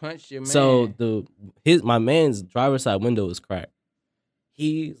He punched your man. So my man's driver's side window is cracked.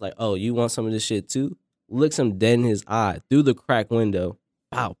 He's like, "Oh, you want some of this shit too?" Looks him dead in his eye through the cracked window.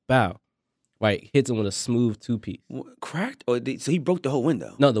 Bow, bow. Right, hits him with a smooth 2-piece. Cracked? So he broke the whole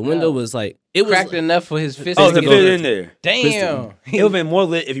window. No, the window was like it was cracked enough for his fist Oh, to to get fit through. in there. Damn. It would have been more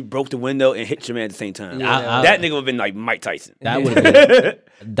lit if he broke the window and hit your man at the same time. Yeah. That nigga would have been like Mike Tyson. That would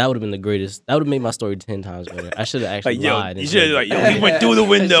have been the greatest. That would have made my story 10 times better. I should have actually Like, yo, lied. you and should said- have like, yo, he went through the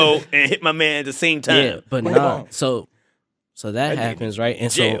window and hit my man at the same time. yeah, but Wait, nah. hold on. So that That nigga happens, right?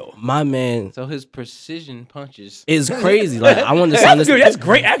 And jail. so my man So his precision punches. is crazy. Like I want to Hey, sign that's this. good. That's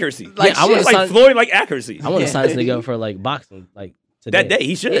great accuracy. Like, I wanna It's like sign- Floyd like accuracy. I want to Yeah. sign this nigga up for like boxing, like today. That day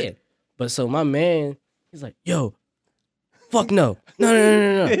he should. Yeah. But so my man, he's like, yo, fuck no.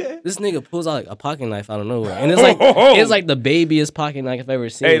 No. This nigga pulls out like a pocket knife out of nowhere. And it's like the babyest pocket knife I've ever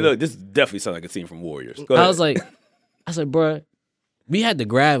seen. Hey, look, this definitely sounds like a scene from Warriors. Go I ahead. was like, bruh, we had to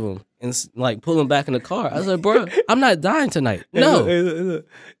grab him and like pull him back in the car. I was like, bruh, I'm not dying tonight. Hey, No. look.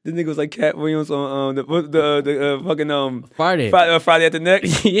 The nigga was like Cat Williams on the fucking Friday. Friday at the neck.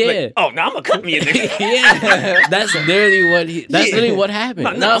 Yeah. Like, oh, now I'm gonna cut me a nigga. Yeah. That's literally what happened.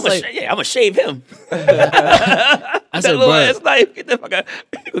 No, And I was like, I'm gonna shave him. I said, That little bruh, ass knife. Get the fuck out.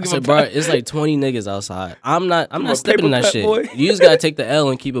 I said, bro, it's like 20 niggas outside. I'm not a stepping in paper that cut, shit. boy. You just gotta take the L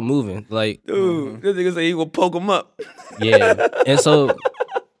and keep it moving. Like, Dude, this nigga say he will poke him up. yeah. And so,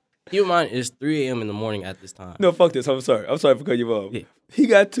 keep in mind, it's 3 a.m. in the morning at this time. No, fuck this. I'm sorry for cutting you off. Yeah. He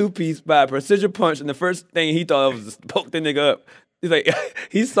got 2-piece by a precision punch, and the first thing he thought of was just poke the nigga up. He's like,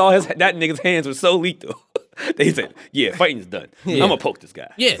 he saw that nigga's hands were so lethal that he said, "Yeah, fighting's done. I'm gonna poke this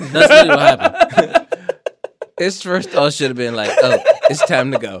guy." Yeah, that's literally what happened. His first thought should have been like, "Oh, it's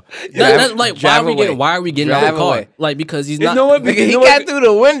time to go." That's like, drive away. why are we getting out of Drive the car? away. Like, because he's You not. know what? Nigga, You he know got what? through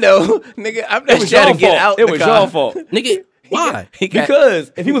the window. Nigga, I'm It just was trying your to get fault. out It the was car. your fault. Nigga, why? He got-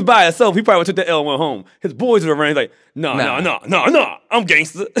 Because if he was by himself, he probably would took the L and went home. His boys were around. He's like, no, I'm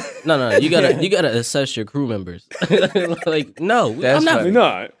gangster. No. You gotta assess your crew members. Like, no, That's I'm not. funny.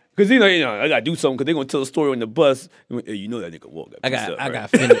 Nah, because I gotta do something because they're gonna tell a story on the bus. Hey, you know that nigga Walt got I pieced got, up, I right? got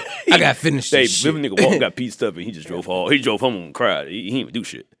finished. I got finished. Hey, This shit. remember nigga Walt got pieced up and he just drove home. He drove home and cried. He didn't even do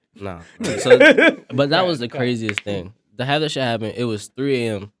shit. Nah. So, but that was the craziest thing. To have that shit happen, it was 3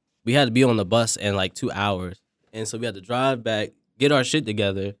 a.m. We had to be on the bus in like 2 hours. And so we had to drive back, get our shit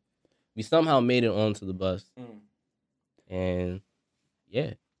together. We somehow made it onto the bus. And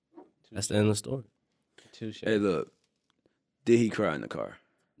yeah, that's the end of the story. Hey, look, did he cry in the car?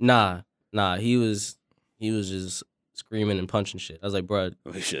 Nah, he was just screaming and punching shit. I was like, bro,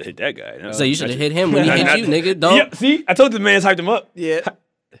 Oh, he should have hit that guy. No, so you should have hit him when he hit you, nigga. Dog. Yeah, see, I told the man's hyped him up. Yeah.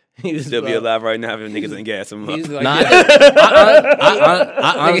 He was Still be alive right now if niggas ain't gas him up. He's like, Nah, yeah. I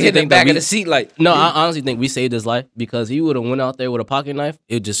Nigga honestly hit the think back that of the seat like, No, I honestly think we saved his life because he would have went out there with a pocket knife.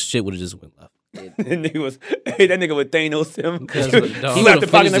 Shit would have just went left. that nigga was Thanos him. Because He of the dog. He slapped would've the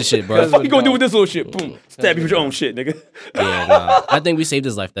pocket finished the knife. shit, bro. What the fuck you gonna do dog. with this little shit? Boom. Stab you with your own shit, nigga. Yeah, nah. I think we saved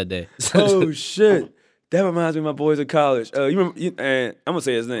his life that day. Oh shit. That reminds me of my boys in college. You remember? And I'm gonna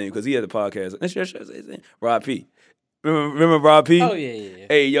say his name because he had the podcast. Should I say his name? Rob P. Remember Rob P? Oh yeah.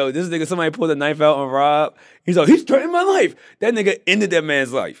 Hey, yo, this nigga, somebody pulled a knife out on Rob. He's like, he's threatening my life. That nigga ended that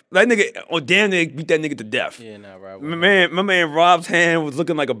man's life. That nigga, damn near beat that nigga to death. Yeah, nah, Rob. My man Rob's hand was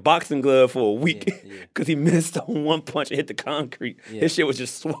looking like a boxing glove for a week Yeah. because he missed on one punch and hit the concrete. Yeah. His shit was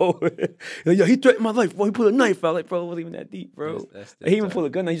just swollen. Like, yo, he threatened my life. Boy, he pulled a knife out. Like, bro, it wasn't even that deep, bro. That's He even pulled a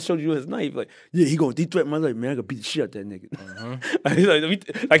gun out. He showed you his knife. Like, yeah, he threaten my life, man. I gotta beat the shit out that nigga.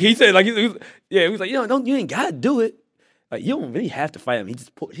 He's like he said, he was like, you ain't gotta do it. Like, you don't really have to fight him. He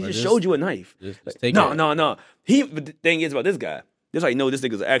just showed you a knife. just Like, take no, it. no. But the thing is about this guy. This how you know this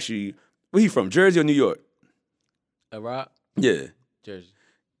nigga's actually, where he from? Jersey or New York? Rob, Yeah. Jersey.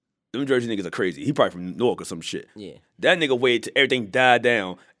 Them Jersey niggas are crazy. He probably from Newark or some shit. Yeah. That nigga waited till everything died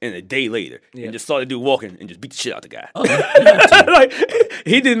down and a day later and just saw the dude walking and just beat the shit out the guy. Oh, you have to. Like,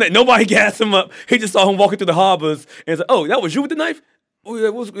 he didn't let nobody gas him up. He just saw him walking through the harbors and said, "Oh, that was you with the knife?" Oh yeah,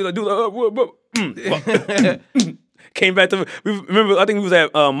 what's gonna do? Came back to remember. I think we was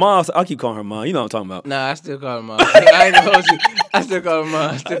at Mars. I keep calling her Mom. You know what I'm talking about. Nah, I still call him Mom. I ain't gonna hold you. I still call him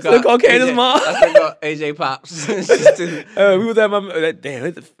Mom. I still call Candace AJ Mom? I still call AJ Pops. She's still- We was at my damn.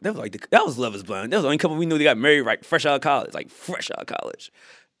 That was like that was Love Is Blind. That was the only couple we knew they got married right fresh out of college, like fresh out of college.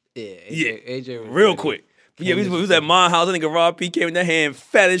 Yeah, Yeah, AJ was real ready. quick. But yeah, we was at my house. I think Rob P came in that hand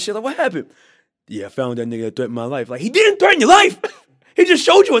fat as shit. Like, what happened? Yeah, I found that nigga that threatened my life. Like, he didn't threaten your life. He just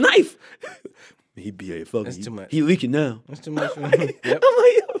showed you a knife. He be a fucking. That's too much. He leaking now. That's too much. I'm like, yo,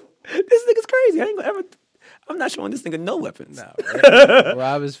 this nigga's crazy. I ain't gonna ever. I'm not showing this nigga no weapons. Nah,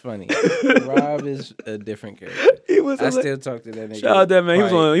 Rob is funny. Rob is a different character. He was. I still talk to that nigga. Shout out that man.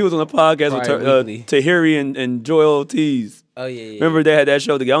 He was on a podcast with Tahiri and Joel Ortiz. Oh yeah. Remember they had that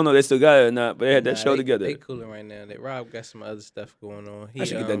show together. I don't know if they still got it or not, but they had that show together. They cooling right now. Rob got some other stuff going on. I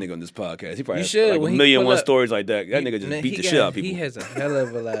should get that nigga on this podcast. He probably You has should. like When a he million pull one up- stories like that. That nigga just beat the shit out of people. He has a hell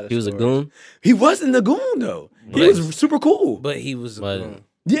of a lot of He was a stories. goon. He wasn't the goon though. He Right. was super cool. But he was a But- goon.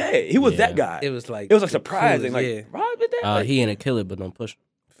 Yeah, he was Yeah. that guy. It was like It was like the surprising. coolest, Like Rob did that. Like, He ain't a killer, but don't push him.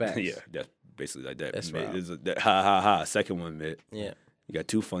 facts. yeah, that's basically like that. That's man. Rob. It's that ha ha ha. Second one, man. Yeah. You got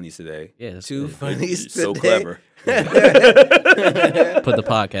two funnies today. Yeah, that's Too good. funny. You're so today. clever. Put the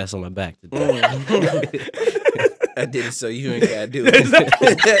podcast on my back today. I did it so you ain't gotta do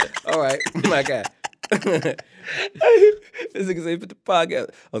it. All right, my guy. This nigga say, put the podcast.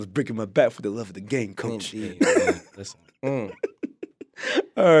 I was breaking my back for the love of the game, coach. Indeed. Listen,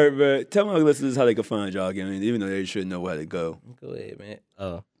 All right, man. Tell my listeners how they can find y'all again, even though they should know where to go. Go ahead, man.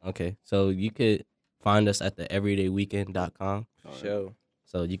 oh, okay. So you could find us at the everydayweekend.com. Show.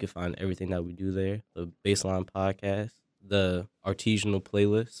 So you can find everything that we do there. The Baseline Podcast, the Artisanal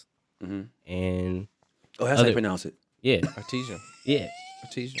Playlist, Mhm. and Oh, that's how you Other- pronounce it. yeah, Artesian. yeah.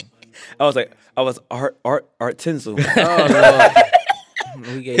 Artesian. I was art tinsel. Oh Lord.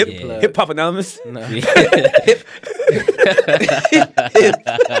 We gave the Hip- plug. Hip Hop Anonymous. No.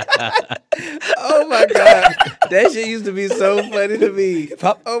 Oh my god, that shit used to be so funny to me.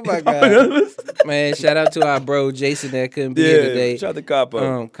 Oh my god, Anonymous. man! Shout out to our bro Jason that couldn't be here today. Shout out to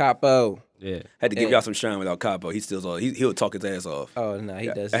Capo. Capo. Yeah. Had to give and- y'all some shine without Capo. He'll talk his ass off. Oh no, he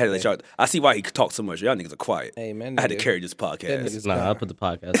does. I had to let y'all. I see why he talks so much. Y'all niggas are quiet. Hey man, I had to nigga, carry this that podcast. nigga's Nah, gone. I'll put the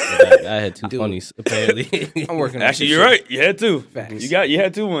podcast on the back. I had two Dude. funnies, apparently. I'm working. on Actually, this you're shit. right. You had two. Facts. You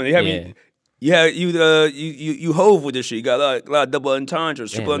had two one. You had Yeah. me. You hove with this shit. You got a lot of double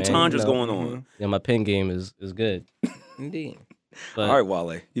entendres, triple man, entendres you know, going on. Yeah, my pen game is good. Indeed. But, All right,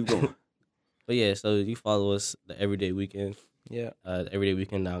 Wale, keep going. but yeah, so you follow us, the Everyday Weekend, Yeah.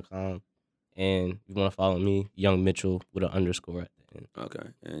 everydayweekend.com. And you want to follow me, Young Mitchell, with an underscore at the end. Okay,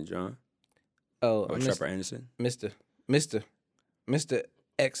 and John, Oh, Trapper Anderson, Mr.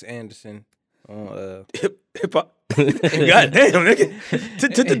 X Anderson. hip hop. Goddamn, nigga. To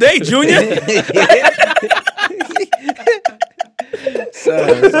today, Junior.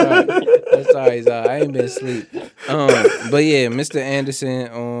 Sorry. I ain't been asleep. But yeah, Mr. Anderson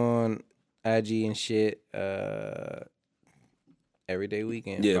on IG and shit. Everyday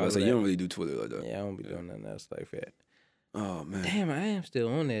Weekend. Yeah, but I follow was like, that. you don't really do Twitter like that. Yeah, I don't be doing nothing else like that. Oh man. Damn, I am still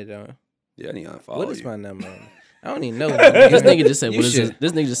on there though. Yeah, I need to unfollow What is you. my number? I don't even know. This nigga just said, You what is his, should-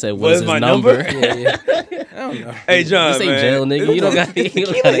 this nigga just said, What what is is his my number? number? Yeah. I don't know. Hey, John, This ain't man. jail, nigga. You don't got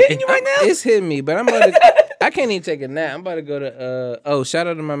Tequila hitting you right now? It's hitting me, but I'm about to. I can't even take a nap. I'm about to go to. Shout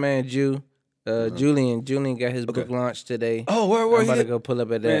out to my man Jew, Julian. Julian got his book launch today. Oh, where I'm were about to you? go pull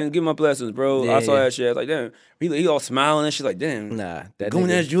up at that. Man, give my blessings, bro. Yeah, I saw yeah. that shit. I was like, damn. He all smiling and shit. Like, damn. Nah, that Goon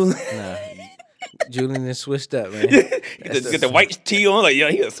nigga- ass Julian. Nah, Julian is switched up, man. He just get the white tee on. Like, yeah,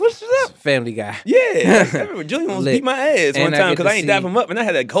 he was switched it up. Family guy. Yeah. I remember Julian almost Lit. beat my ass one And I time get because to I ain't see- dap him up and I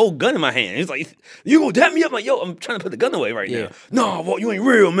had a whole gun in my hand. He's like, you gonna dap me up? I'm like, yo, I'm trying to put the gun away right Yeah. now. No, well, you ain't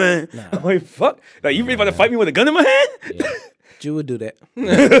real, man. Nah. I'm like, fuck. Like, you really about to fight me with a gun in my hand? Yeah. Jew would do that.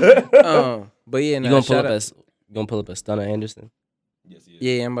 But yeah, You nah, gonna shout out. you gonna pull up a Stunner Anderson?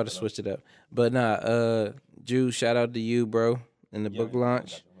 Yeah, I'm about to switch it up. But nah, Jew, shout out to you, bro, in the book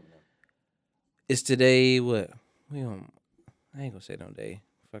launch. It's today, what? I ain't gonna say no day.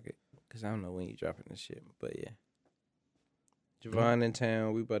 Fuck it. Because I don't know when you dropping this shit. But yeah. Javon in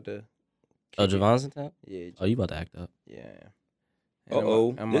town. We about to. Oh, kick it. Javon's in town? Yeah. Oh, you about to act up. Yeah. And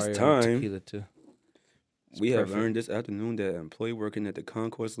Uh-oh, I'm this already on time- Tequila too. We have perfect. learned this afternoon that an employee working at the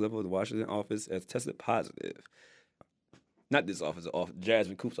concourse level of the Washington office has tested positive. Not this office,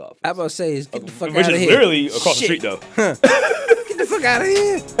 Jasmine Coop's office. I about to say is get the fuck Which out of is here. literally across Shit. the street, though. Get the fuck out of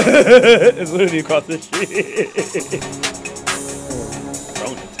here. It's literally across the street.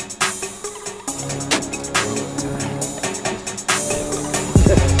 Ronald.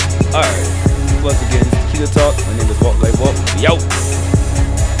 All right. Once again, Tequila Talk. My name is Walt Like Walt. Yo.